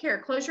 Like, here,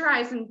 close your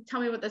eyes and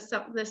tell me what this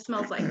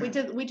smells like.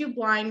 We do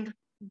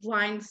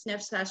blind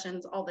sniff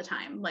sessions all the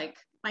time. Like,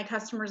 my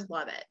customers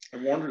love it. I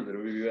wondered that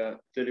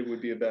it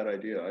would be a bad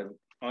idea. I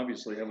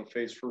obviously have a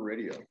face for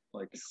radio.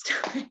 Like,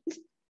 stop it.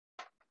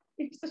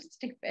 You're so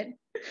stupid.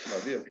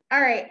 Love you. All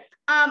right.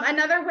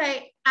 Another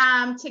way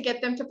to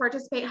get them to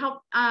participate,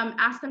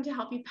 ask them to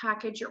help you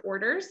package your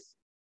orders.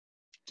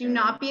 Do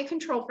not be a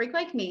control freak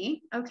like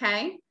me.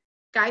 Okay.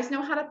 Guys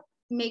know how to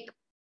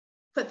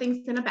put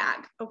things in a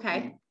bag.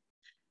 Okay.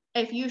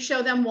 If you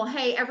show them, well,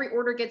 hey, every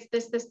order gets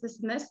this, this, this,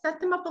 and this,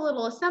 set them up a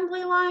little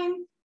assembly line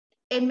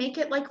and make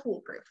it like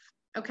foolproof.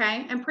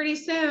 Okay. And pretty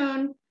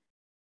soon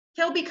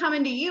he'll be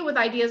coming to you with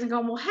ideas and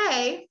going, well,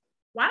 hey,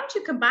 why don't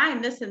you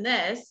combine this and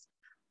this?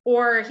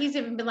 Or he's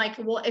even been like,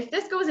 well, if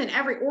this goes in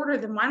every order,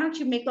 then why don't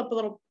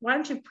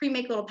you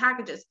pre-make little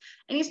packages?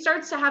 And he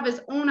starts to have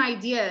his own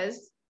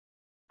ideas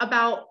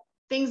about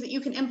things that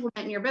you can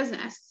implement in your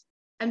business.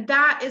 And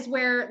that is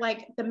where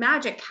like the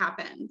magic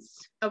happens.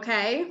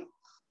 Okay.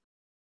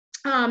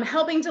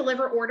 Helping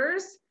deliver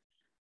orders,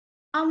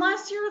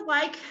 unless you're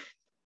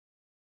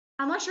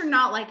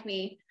not like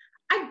me.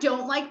 I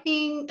don't like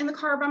being in the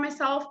car by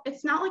myself.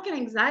 It's not like an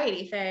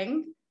anxiety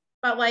thing,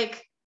 but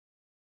like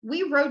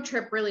we road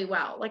trip really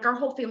well. Like our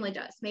whole family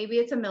does. Maybe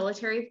it's a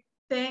military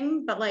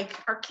thing, but like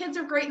our kids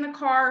are great in the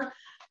car.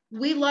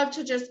 We love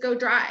to just go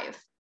drive.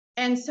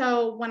 And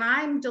so when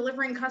I'm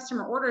delivering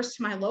customer orders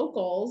to my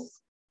locals,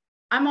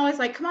 I'm always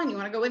like, come on, you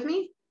want to go with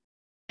me?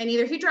 And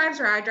either he drives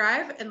or I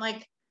drive. And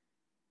like,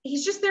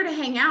 he's just there to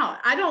hang out.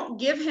 I don't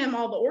give him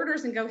all the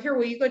orders and go, here,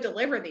 will you go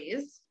deliver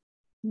these?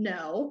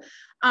 No.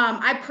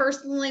 I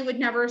personally would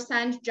never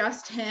send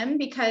just him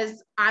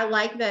because I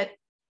like that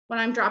when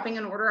I'm dropping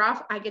an order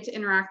off, I get to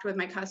interact with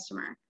my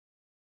customer.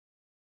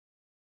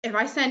 If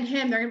I send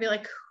him, they're gonna be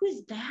like, who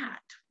is that?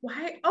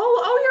 Why?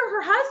 Oh,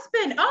 you're her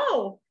husband.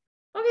 Oh,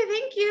 okay,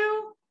 thank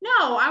you.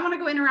 No, I wanna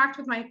go interact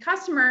with my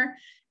customer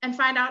and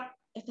find out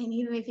if they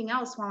need anything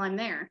else while I'm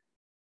there,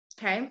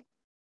 okay?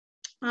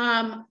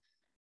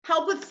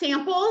 Help with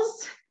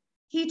samples.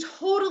 He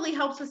totally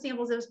helps with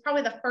samples. It was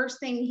probably the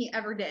first thing he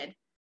ever did.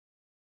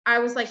 I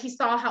was like, he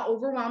saw how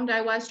overwhelmed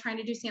I was trying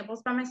to do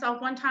samples by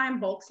myself one time,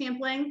 bulk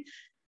sampling.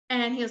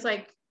 And he was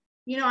like,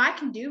 you know, I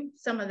can do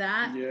some of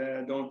that.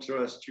 Yeah, don't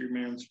trust your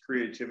man's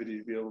creativity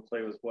to be able to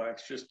play with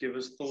wax. Just give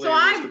us the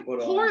labels to put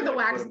on. So I pour the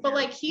wax, but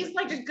like he's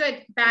like a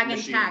good bag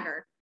and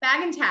tagger.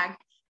 Bag and tag.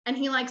 And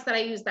he likes that I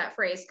use that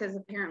phrase because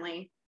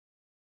apparently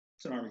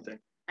It's an Army thing.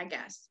 I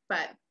guess,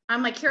 but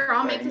I'm like, here,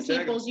 I'll Bag make the and tag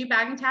 'em. staples, you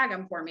bag and tag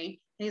them for me.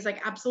 And he's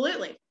like,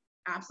 absolutely,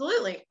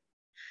 absolutely.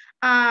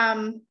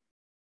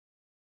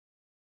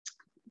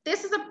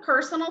 This is a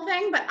personal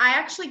thing, but I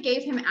actually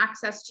gave him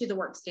access to the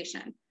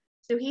workstation.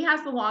 So he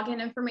has the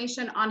login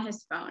information on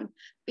his phone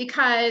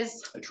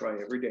because I try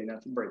every day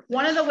not to break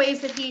one things. of the ways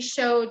that he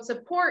showed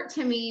support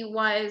to me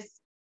was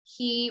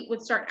he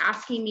would start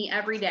asking me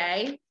every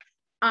day,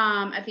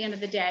 at the end of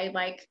the day,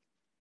 like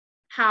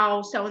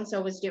how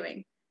so-and-so was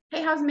doing.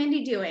 Hey, how's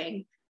Mindy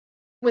doing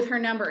with her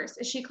numbers?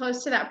 Is she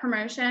close to that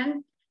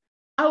promotion?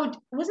 Oh,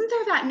 wasn't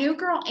there that new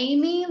girl,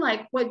 Amy?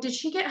 Like, what, did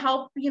she get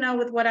help, you know,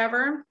 with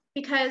whatever?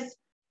 Because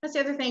that's the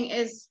other thing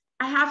is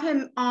I have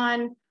him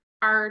on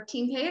our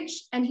team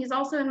page and he's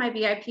also in my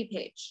VIP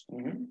page.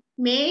 Mhm.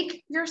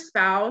 Make your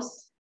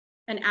spouse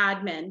an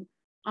admin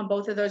on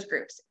both of those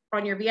groups,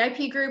 on your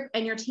VIP group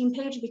and your team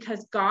page,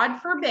 because God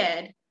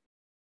forbid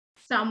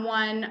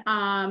someone,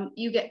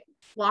 you get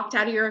locked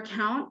out of your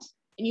account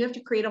and you have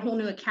to create a whole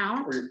new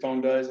account. Or your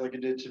phone dies like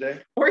it did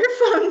today. Or your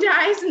phone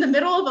dies in the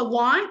middle of a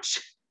launch.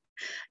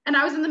 And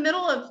I was in the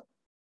middle of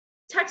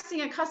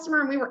texting a customer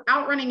and we were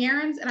out running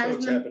errands and I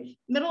was in the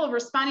middle of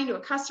responding to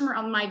a customer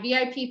on my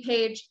VIP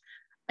page.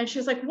 And she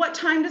was like, what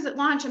time does it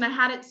launch? And I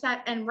had it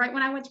set. And right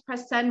when I went to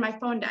press send, my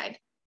phone died.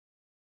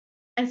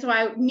 And so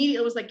I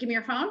immediately was like, give me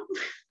your phone.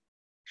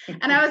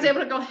 And I was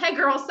able to go, hey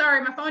girl,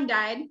 sorry, my phone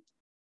died.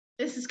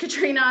 This is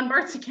Katrina on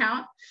Bart's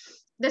account.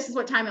 This is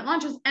what time it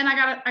launches. And I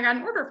got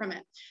an order from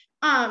it.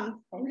 Oh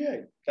yeah,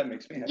 that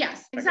makes me happy.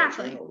 Yes, I got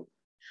exactly. you an order.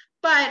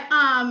 But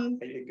I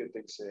did a good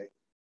thing to say.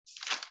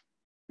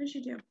 what did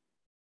you do?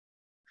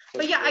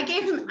 But yeah, I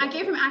gave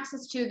him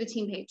access to the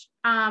team page.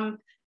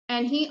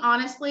 And he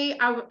honestly,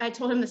 I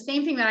told him the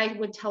same thing that I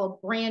would tell a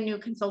brand new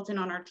consultant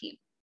on our team.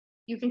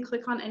 You can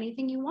click on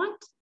anything you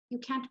want. You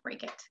can't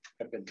break it.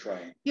 I've been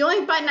trying. The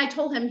only button I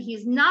told him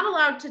he's not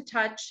allowed to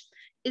touch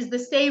is the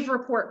save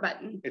report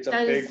button. It's a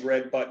big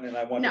red button and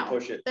I want to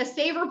push it. The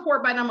save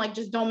report button, I'm like,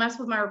 just don't mess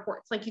with my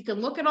reports. Like you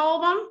can look at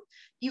all of them.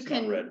 You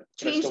can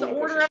change the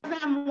order of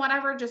them,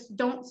 whatever. Just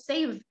don't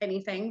save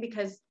anything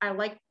because I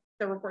like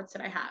the reports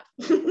that I have.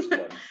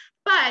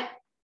 But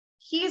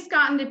he's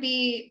gotten to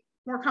be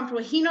more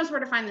comfortable. He knows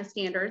where to find the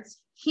standards.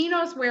 He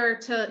knows where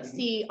to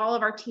see all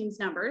of our team's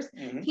numbers.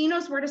 He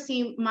knows where to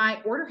see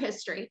my order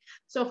history.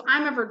 So if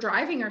I'm ever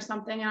driving or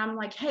something and I'm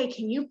like, hey,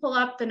 can you pull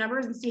up the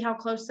numbers and see how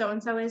close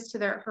so-and-so is to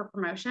her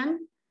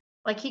promotion?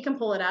 Like he can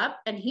pull it up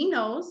and he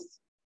knows.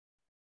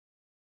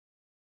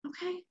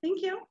 Okay,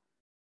 thank you.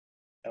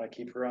 And I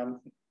keep her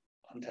on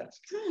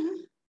task. Stop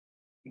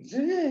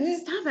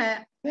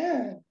it.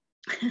 Yeah.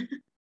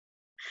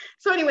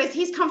 So anyways,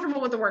 he's comfortable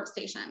with the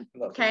workstation.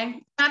 Okay.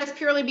 It. That is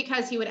purely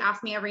because he would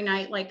ask me every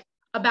night, like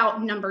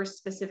about numbers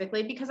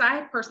specifically, because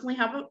I personally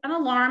have an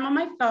alarm on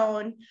my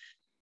phone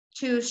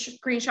to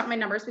screenshot my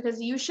numbers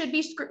because you should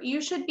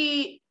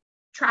be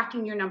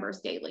tracking your numbers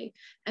daily.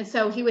 And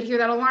so he would hear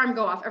that alarm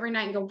go off every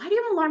night and go, why do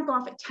you have an alarm go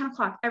off at 10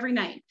 o'clock every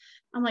night?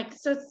 I'm like,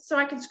 so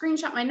I can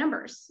screenshot my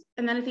numbers.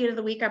 And then at the end of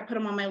the week, I put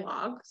them on my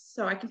log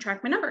so I can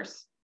track my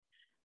numbers.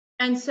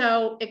 And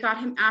so it got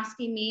him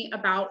asking me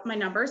about my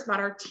numbers, about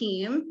our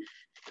team.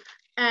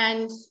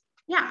 And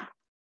yeah,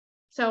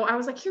 so I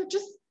was like, here's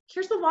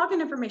the login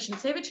information.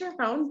 Save it to your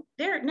phone.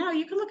 There, now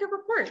you can look at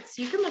reports.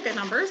 You can look at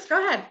numbers.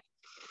 Go ahead.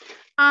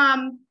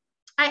 I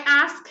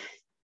asked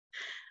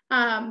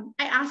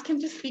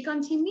him to speak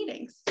on team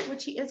meetings,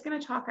 which he is going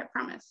to talk, I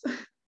promise.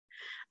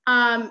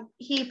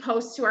 He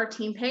posts to our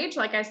team page.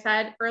 Like I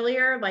said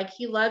earlier, like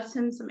he loves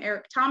him some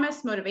Eric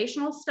Thomas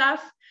motivational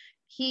stuff.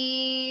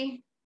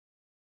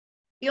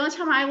 The only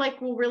time I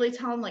will really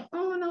tell him like,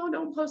 oh no,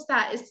 don't post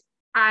that is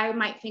I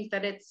might think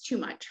that it's too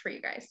much for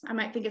you guys. I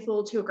might think it's a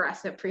little too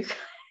aggressive for you guys.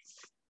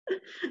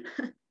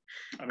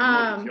 I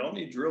mean, if y'all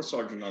need drill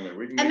sergeant on there,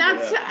 we can. And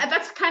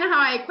that's kind of how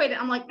I equate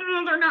it. I'm like,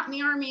 oh, they're not in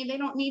the Army. They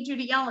don't need you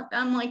to yell at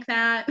them like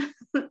that.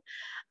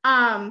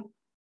 And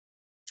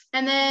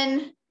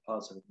then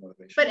positive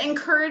motivation. But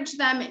encourage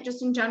them,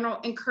 just in general,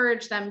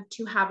 encourage them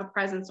to have a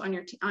presence on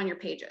your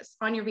pages,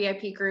 on your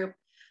VIP group.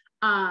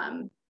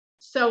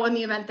 So in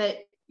the event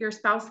that your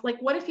spouse,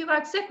 like, what if you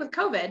got sick with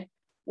COVID?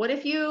 What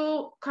if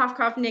you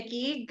cough,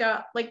 Nikki,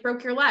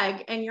 broke your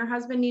leg and your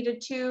husband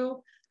needed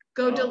to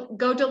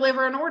go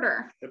deliver an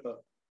order?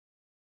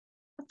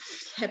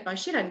 HIPAA,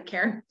 she doesn't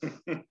care.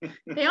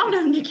 They all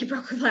know Nikki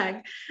broke her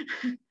leg.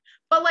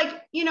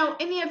 But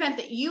in the event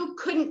that you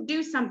couldn't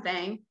do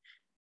something,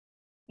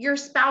 your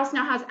spouse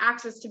now has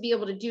access to be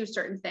able to do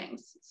certain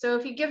things. So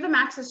if you give them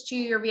access to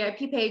your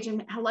VIP page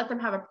and let them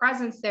have a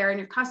presence there and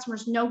your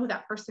customers know who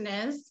that person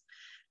is,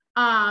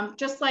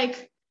 just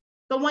like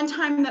the one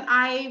time that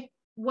I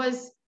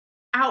was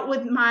out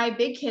with my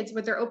big kids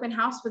with their open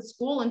house with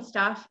school and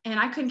stuff, and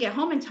I couldn't get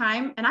home in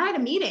time, and I had a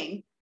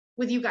meeting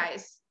with you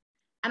guys,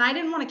 and I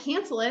didn't want to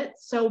cancel it.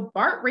 So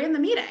Bart ran the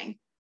meeting.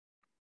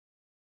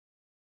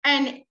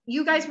 And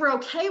you guys were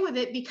okay with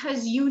it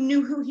because you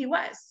knew who he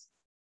was.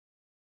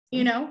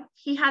 He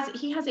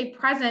has a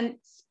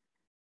presence.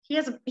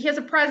 he has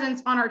a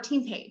presence on our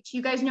team page.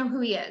 You guys know who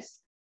he is.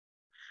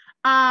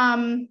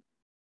 I'm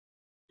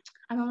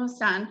almost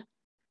done.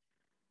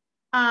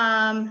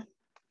 All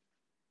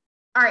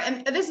right,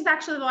 and this is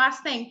actually the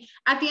last thing.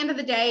 At the end of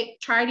the day,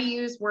 try to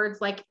use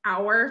words like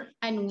our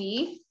and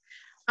we.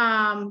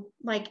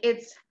 Like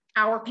it's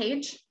our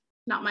page,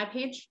 not my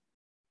page.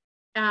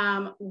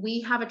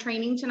 We have a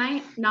training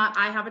tonight, not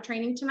I have a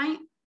training tonight.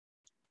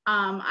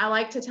 I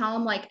like to tell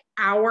them like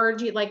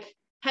like,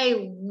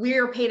 hey,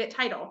 we're paid at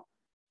Title.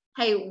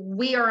 Hey,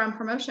 we are on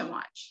Promotion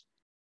Watch.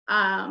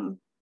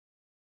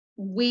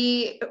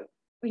 We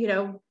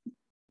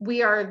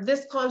are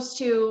this close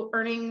to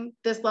earning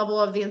this level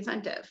of the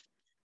incentive.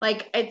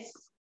 Like it's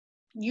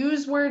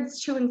use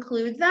words to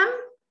include them,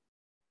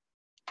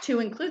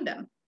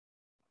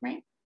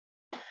 right?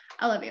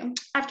 I love you.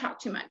 I've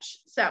talked too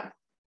much. So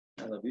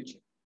I love you too.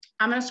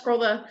 I'm going to scroll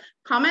the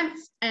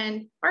comments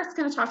and Bart's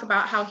going to talk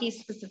about how he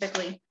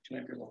specifically. Can I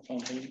have your little phone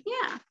thing?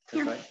 Yeah.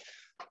 Here.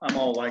 I'm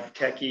all like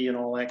techie and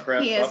all that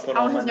crap. He is. I'll put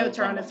all my his notes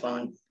are on my his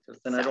phone.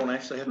 Then I don't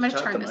actually have to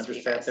type them. I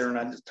just sat there and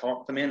I just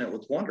talked them in. It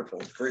was wonderful.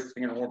 It's a great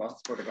thing in the world. I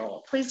swear to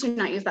God. Please do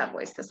not use that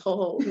voice this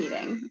whole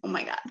meeting. Oh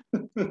my God.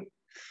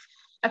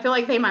 I feel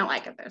like they might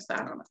like it though, so I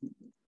don't know.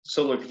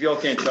 So look, if y'all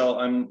can't tell,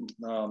 I'm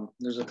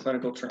there's a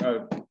clinical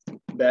term,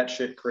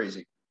 batshit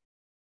crazy.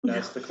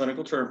 That's the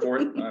clinical term for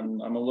it.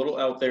 I'm a little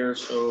out there,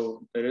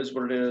 so it is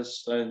what it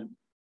is.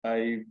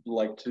 I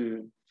like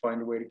to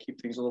find a way to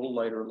keep things a little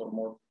lighter, a little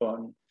more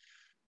fun.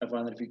 I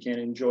find that if you can't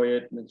enjoy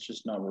it, it's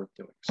just not worth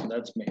doing. So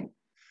that's me.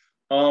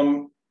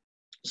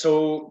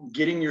 So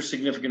getting your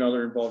significant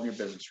other involved in your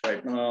business,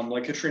 right?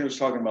 Like Katrina was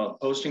talking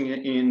about, posting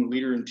it in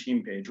leader and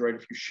team page, right?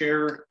 If you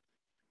share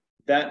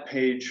that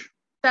page.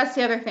 That's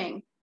the other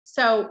thing.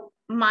 So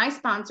my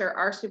sponsor,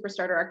 our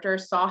superstar director,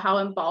 saw how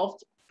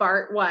involved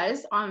Bart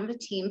was on the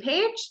team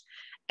page.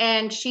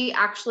 And she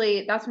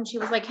actually, that's when she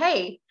was like,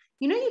 hey,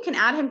 you can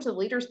add him to the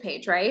leaders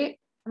page, right?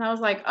 And I was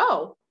like,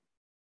 oh,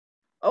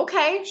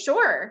 okay,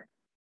 sure.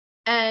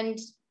 And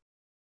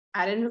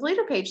added him to the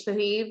leader page. So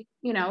he,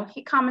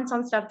 he comments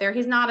on stuff there.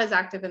 He's not as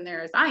active in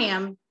there as I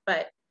am,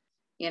 but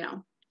he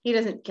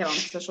doesn't get on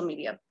social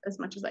media as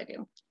much as I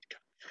do.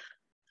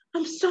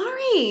 I'm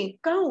sorry.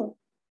 Go.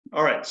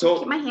 All right. So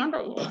keep my hand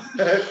on you.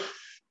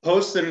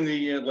 Post it in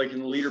the in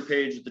the leader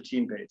page of the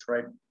team page,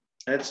 right?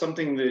 That's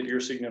something that your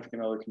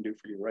significant other can do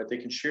for you, right? They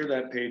can share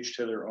that page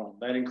to their own.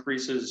 That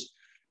increases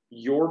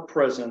your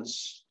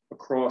presence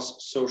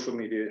across social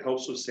media. It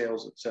helps with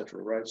sales,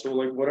 etc. Right? So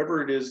like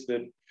whatever it is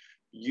that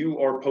you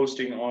are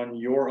posting on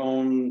your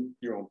own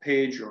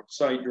page, your own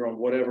site, your own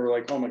whatever,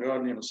 like, oh my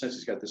God, since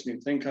he's got this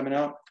new thing coming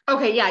out.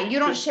 Okay, yeah, you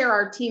don't share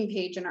our team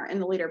page in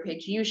the leader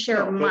page. You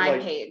share my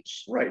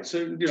page. Right.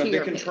 So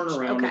they can turn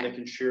around and they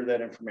can share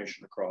that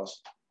information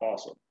across.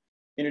 Awesome.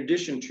 In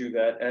addition to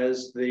that,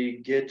 as they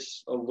get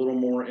a little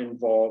more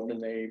involved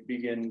and they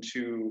begin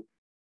to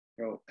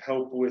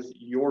help with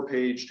your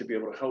page, to be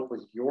able to help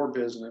with your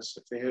business,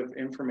 if they have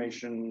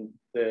information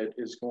that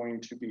is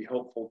going to be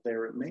helpful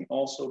there, it may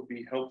also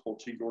be helpful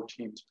to your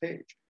team's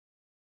page.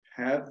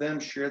 Have them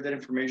share that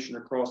information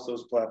across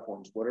those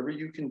platforms, whatever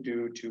you can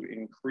do to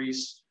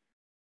increase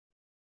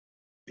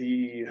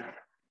the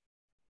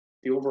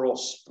overall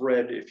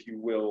spread, if you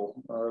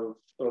will,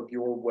 of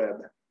your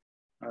web.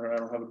 I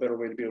don't have a better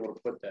way to be able to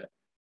put that.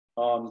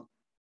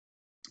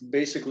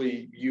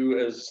 Basically, you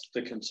as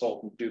the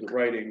consultant do the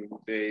writing,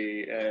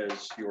 they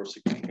as your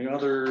significant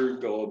other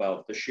go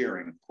about the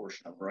sharing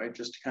portion of it, right?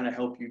 Just to kind of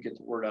help you get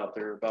the word out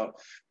there about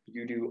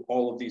you do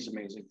all of these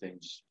amazing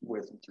things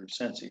with and through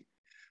Scentsy.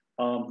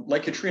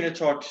 Like Katrina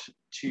talked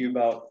to you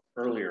about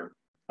earlier,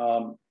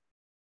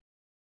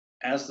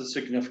 as the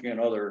significant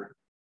other,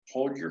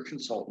 hold your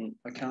consultant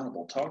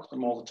accountable. Talk to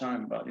them all the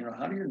time about,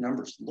 how do your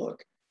numbers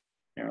look?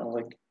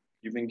 Like,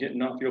 you've been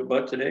getting off your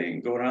butt today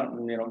and going out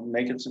and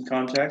making some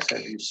contacts.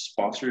 Have you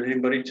sponsored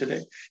anybody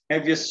today?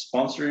 Have you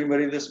sponsored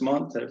anybody this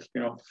month?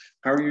 How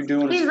are you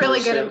doing? He's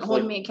really good at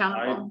holding me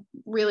accountable.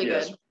 Really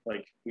good.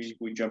 Like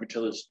we jump each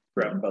other's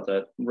crap about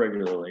that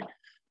regularly.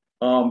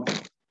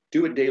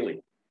 Do it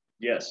daily.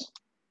 Yes.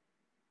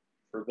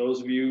 For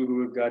those of you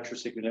who have got your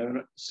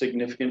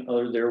significant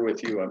other there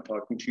with you, I'm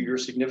talking to your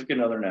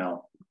significant other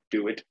now.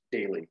 Do it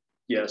daily.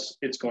 Yes,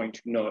 it's going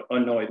to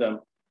annoy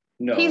them.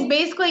 No, he's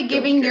basically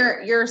giving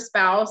your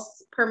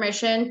spouse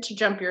permission to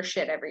jump your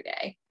shit every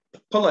day.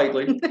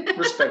 Politely,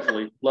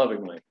 respectfully,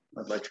 lovingly.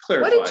 I'd like to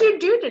clarify. What did you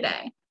do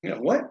today? Yeah,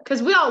 what?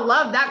 Because we all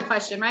love that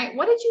question, right?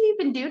 What did you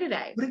even do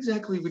today? What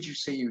exactly would you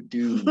say you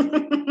do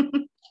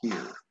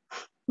here?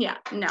 Yeah,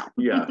 no.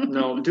 Yeah,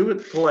 no, do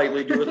it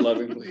politely, do it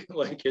lovingly.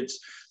 Like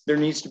there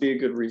needs to be a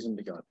good reason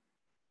to go.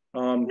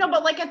 No,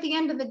 but like at the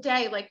end of the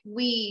day, like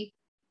we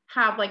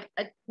have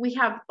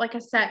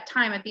a set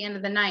time at the end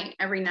of the night,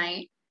 every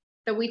night,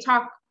 that we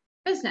talk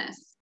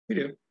business. We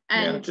do.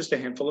 And just a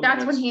handful of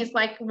minutes. When he's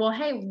like, well,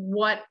 hey,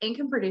 what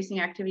income producing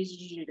activities did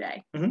you do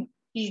today? Mm-hmm.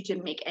 Did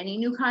you make any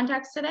new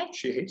contacts today?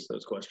 She hates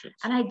those questions.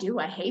 And I do.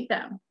 I hate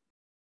them.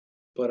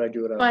 But I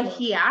do it out But loud.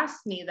 he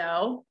asked me,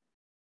 though.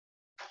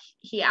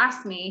 He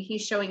asked me,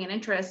 he's showing an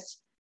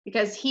interest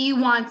because he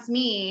wants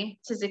me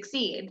to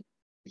succeed.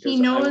 Because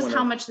He knows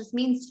how much this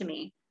means to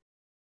me.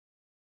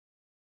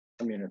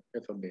 I mean,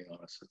 if I'm being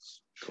honest,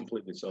 it's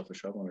completely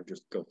selfish. I want to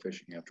just go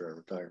fishing after I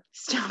retire.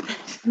 Stop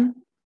it.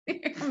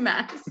 You're a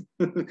mess.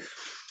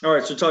 All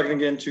right, so talking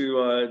again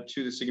to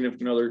the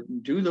significant other,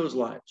 do those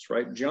lives,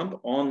 right? Jump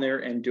on there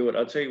and do it.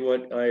 I'll tell you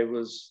what, I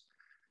was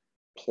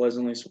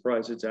pleasantly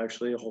surprised. It's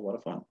actually a whole lot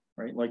of fun,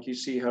 right? Like you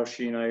see how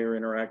she and I are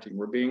interacting.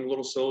 We're being a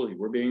little silly.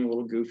 We're being a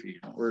little goofy.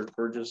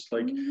 We're just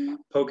like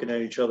poking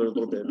at each other a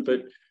little bit,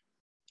 but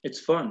it's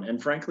fun.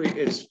 And frankly,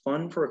 it's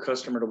fun for a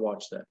customer to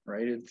watch that,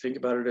 right? And think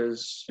about it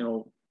as, you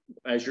know,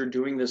 as you're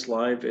doing this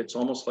live, it's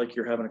almost like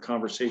you're having a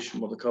conversation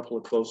with a couple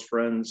of close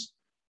friends.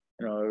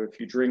 You know, if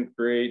you drink,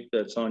 great,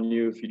 that's on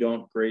you. If you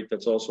don't, great,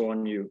 that's also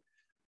on you.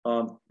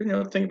 You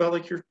know, think about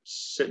like you're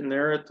sitting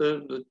there at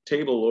the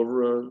table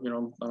over a, you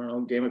know, I don't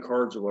know, game of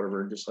cards or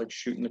whatever, just like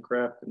shooting the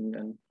crap and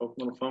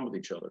poking a little fun with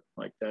each other.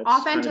 Like that's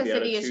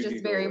authenticity is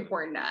just very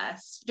important to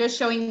us. Just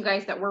showing you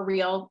guys that we're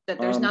real, that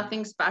there's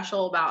nothing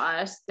special about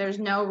us. There's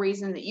no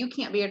reason that you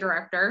can't be a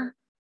director.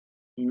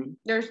 Mm-hmm.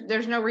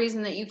 There's no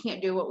reason that you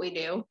can't do what we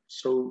do.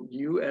 So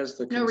you as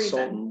the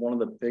consultant, one of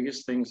the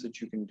biggest things that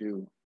you can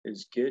do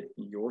is get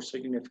your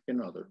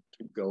significant other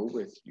to go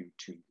with you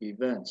to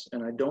events.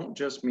 And I don't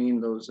just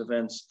mean those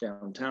events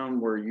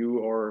downtown where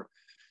you are,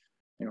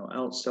 you know,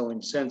 out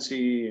selling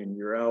Scentsy and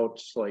you're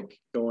out like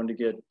going to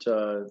get,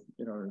 you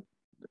know,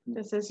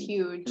 this is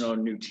huge, you know,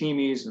 new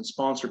teamies and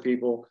sponsor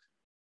people.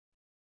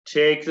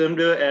 Take them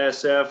to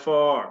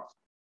SFR.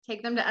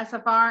 Take them to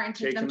SFR and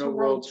take them to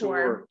World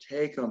Tour.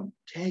 Take them.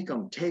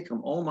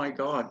 Oh my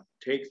God,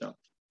 take them.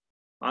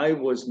 I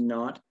was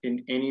not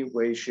in any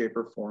way, shape,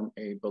 or form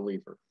a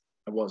believer.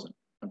 I wasn't.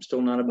 I'm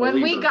still not a believer.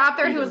 When we got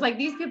there, he was like,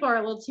 these people are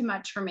a little too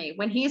much for me.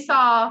 When he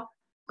saw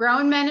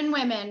grown men and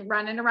women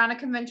running around a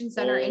convention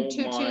center in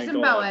tutus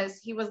and boas,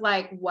 he was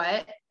like,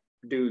 what?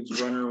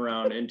 Dudes running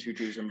around in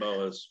tutus and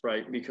boas,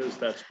 right? Because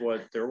that's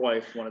what their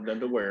wife wanted them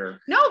to wear.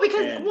 No,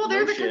 because, well,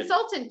 they're the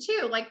consultant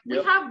too. Like we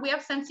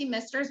have Scentsy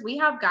Misters, we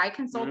have guy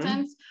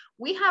consultants,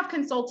 we have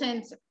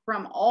consultants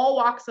from all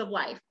walks of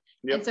life.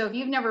 Yep. And so if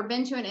you've never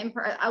been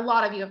to a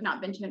lot of you have not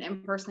been to an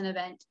in-person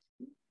event.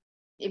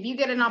 If you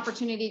get an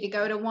opportunity to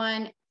go to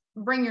one,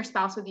 bring your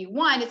spouse with you.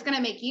 One, it's going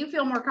to make you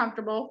feel more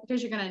comfortable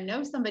because you're going to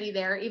know somebody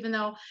there, even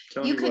though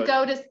you could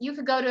go to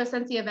a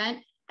Scentsy event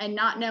and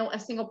not know a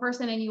single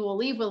person, and you will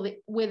leave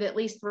with at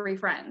least 3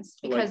 friends,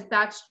 because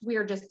we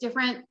are just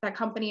different. That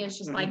company is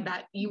just like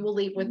that. You will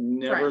leave with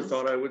Never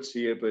thought I would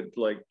see it, but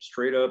like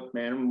straight up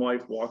man and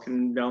wife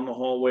walking down the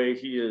hallway.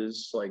 He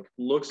is like,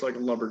 looks like a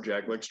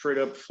lumberjack, like straight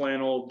up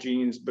flannel,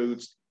 jeans,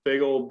 boots,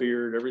 big old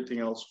beard, everything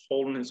else,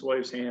 holding his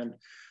wife's hand,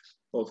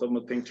 both of them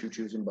with pink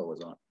tutus and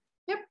boas on.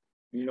 Yep.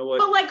 You know what?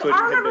 But like,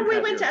 I remember we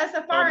went to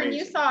SFR and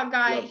you saw a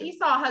guy, he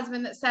saw a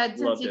husband that said,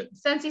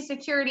 Scentsy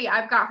Security,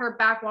 I've got her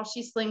back while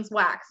she slings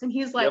wax. And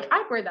he's like,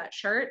 I'd wear that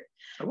shirt.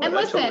 And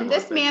listen,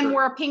 this man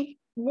wore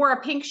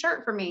a pink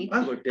shirt for me. I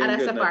looked damn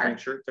good in that pink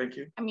shirt. Thank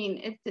you. I mean,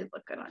 it did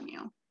look good on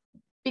you.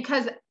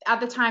 Because at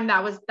the time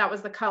that was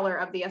the color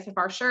of the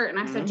SFR shirt. And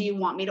I said, do you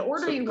want me to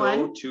order you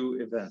one? Go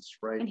to events,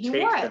 right? And he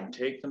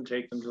take them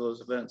to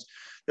those events.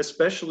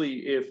 Especially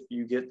if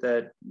you get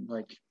that,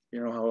 like,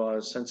 you know how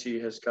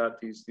Scentsy has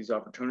got these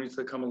opportunities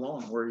that come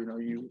along where, you know,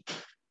 you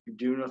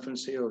do enough in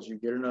sales, you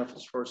get enough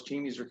as far as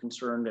teamies are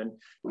concerned, and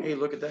hey,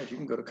 look at that, you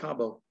can go to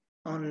Cabo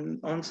on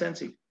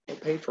Scentsy. They'll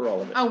pay for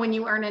all of it. Oh, when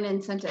you earn an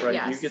incentive, right?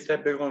 Yes. You get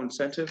that big old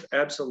incentive,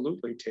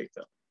 absolutely take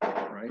them,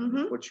 right?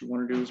 What you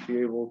want to do is be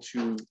able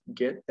to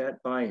get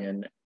that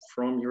buy-in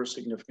from your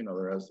significant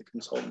other as the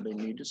consultant. They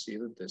need to see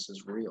that this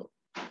is real.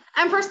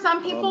 And for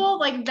some people,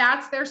 like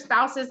that's their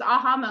spouse's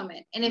aha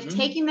moment. And if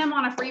taking them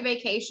on a free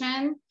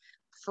vacation,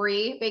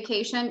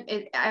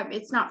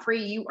 it's not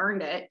free, you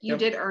earned it, you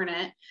did earn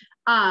it.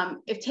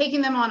 If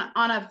taking them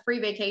on a free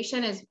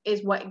vacation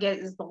is what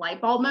gets the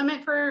light bulb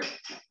moment for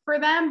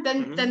them,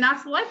 then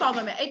that's the light bulb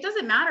moment. It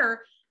doesn't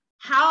matter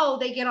how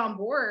they get on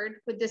board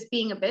with this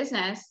being a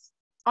business.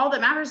 All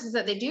that matters is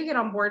that they do get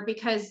on board,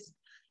 because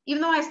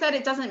even though I said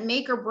it doesn't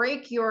make or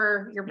break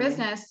your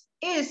business,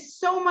 it is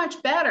so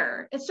much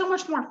better. It's so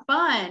much more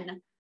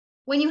fun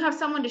when you have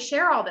someone to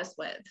share all this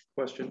with.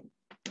 Question.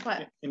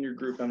 What? In your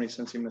group, how many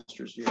Scentsy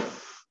Misters do you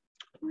have?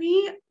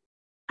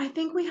 I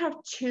think we have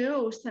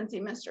 2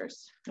 Scentsy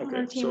Misters on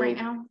our team right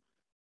now.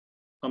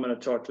 I'm going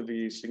to talk to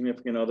the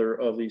significant other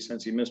of the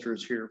Scentsy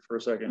Misters here for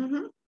a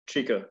second.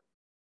 Chica,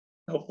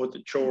 help with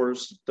the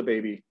chores, the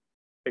baby,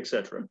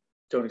 etc.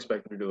 Don't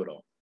expect her to do it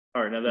all.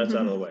 All right, now that's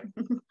out of the way.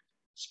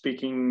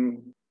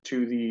 Speaking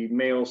to the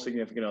male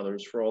significant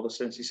others for all the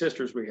Scentsy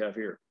sisters we have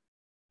here.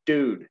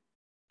 Dude,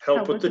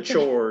 help with the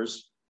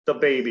chores, the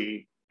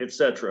baby,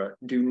 etc.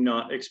 Do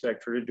not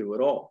expect her to do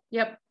it all.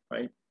 Yep.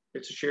 Right?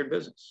 It's a shared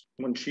business.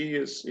 When she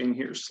is in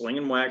here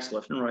slinging wax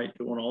left and right,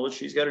 doing all that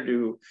she's got to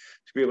do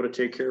to be able to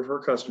take care of her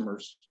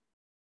customers,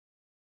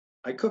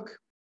 I cook,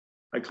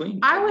 I clean.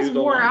 I was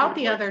wore out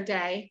the other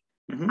day.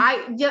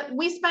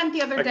 We spent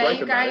the other day,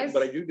 you guys.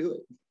 But I do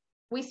it.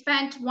 We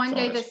spent one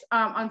day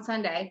on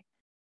Sunday.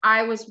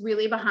 I was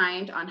really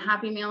behind on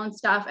Happy Meal and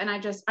stuff. And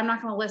I'm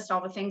not going to list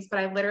all the things, but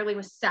I literally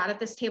was sat at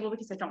this table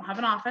because I don't have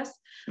an office.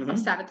 I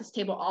sat at this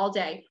table all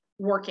day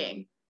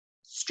working,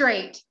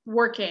 straight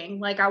working.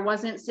 Like I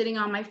wasn't sitting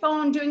on my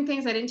phone doing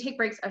things. I didn't take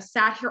breaks. I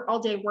sat here all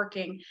day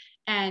working.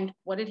 And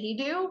what did he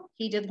do?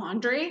 He did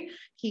laundry.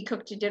 He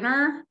cooked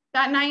dinner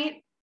that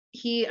night.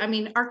 I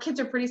mean, our kids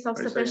are pretty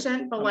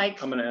self-sufficient, but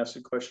like. I'm going to ask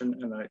a question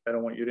and I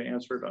don't want you to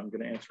answer it. I'm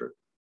going to answer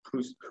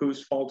it.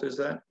 Whose fault is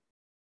that?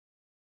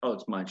 Oh,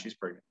 it's mine. She's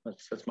pregnant.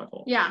 That's my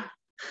fault. Yeah.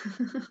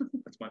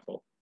 That's my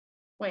fault.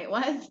 Wait,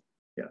 what?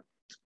 Yeah.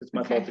 It's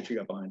my fault that you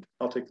got behind.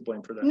 I'll take the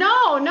blame for that.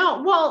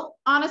 No. Well,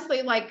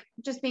 honestly, like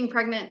just being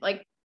pregnant,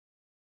 like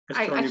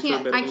I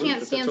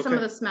can't stand some of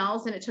the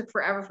smells, and it took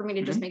forever for me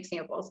to just make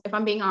samples. If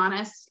I'm being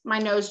honest, my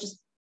nose just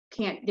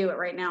can't do it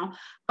right now.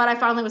 But I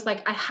finally was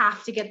like, I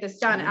have to get this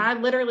done. And I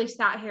literally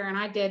sat here and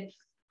I did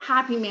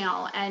Happy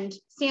Meal and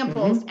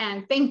samples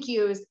and thank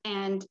yous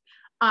and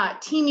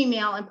team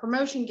email and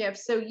promotion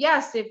gifts. So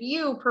yes, if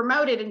you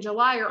promoted in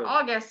July or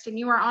August and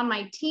you are on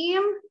my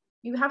team,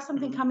 you have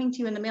something coming to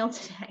you in the mail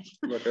today.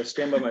 Look, I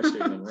stand by my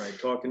statement, right?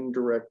 Talking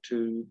direct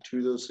to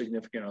those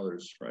significant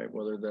others, right?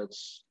 Whether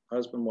that's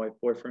husband, wife,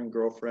 boyfriend,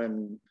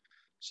 girlfriend,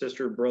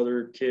 sister,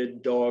 brother,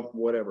 kid, dog,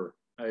 whatever.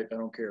 I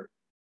don't care.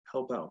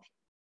 Help out.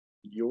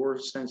 Your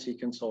Scentsy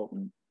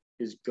consultant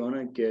is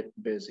gonna get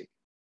busy.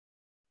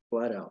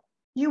 Flat out.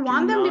 You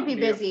want them to be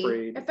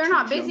busy. If they're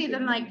not busy,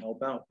 then like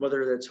help out.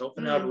 Whether that's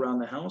helping out around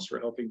the house or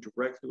helping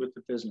directly with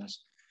the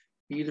business.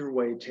 Either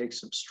way, take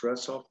some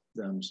stress off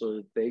them so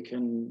that they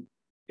can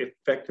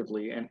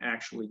effectively and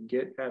actually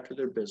get after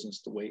their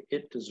business the way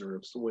it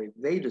deserves, the way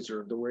they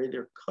deserve, the way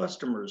their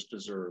customers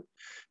deserve,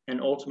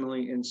 and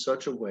ultimately in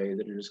such a way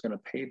that it is going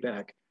to pay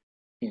back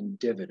in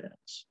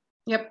dividends.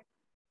 Yep.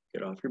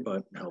 Get off your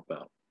butt and help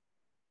out.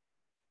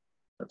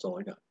 That's all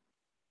I got.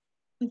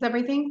 That's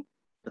everything?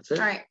 That's it.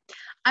 All right.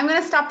 I'm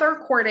going to stop the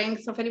recording.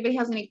 So if anybody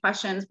has any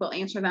questions, we'll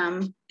answer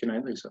them. Good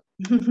night, Lisa.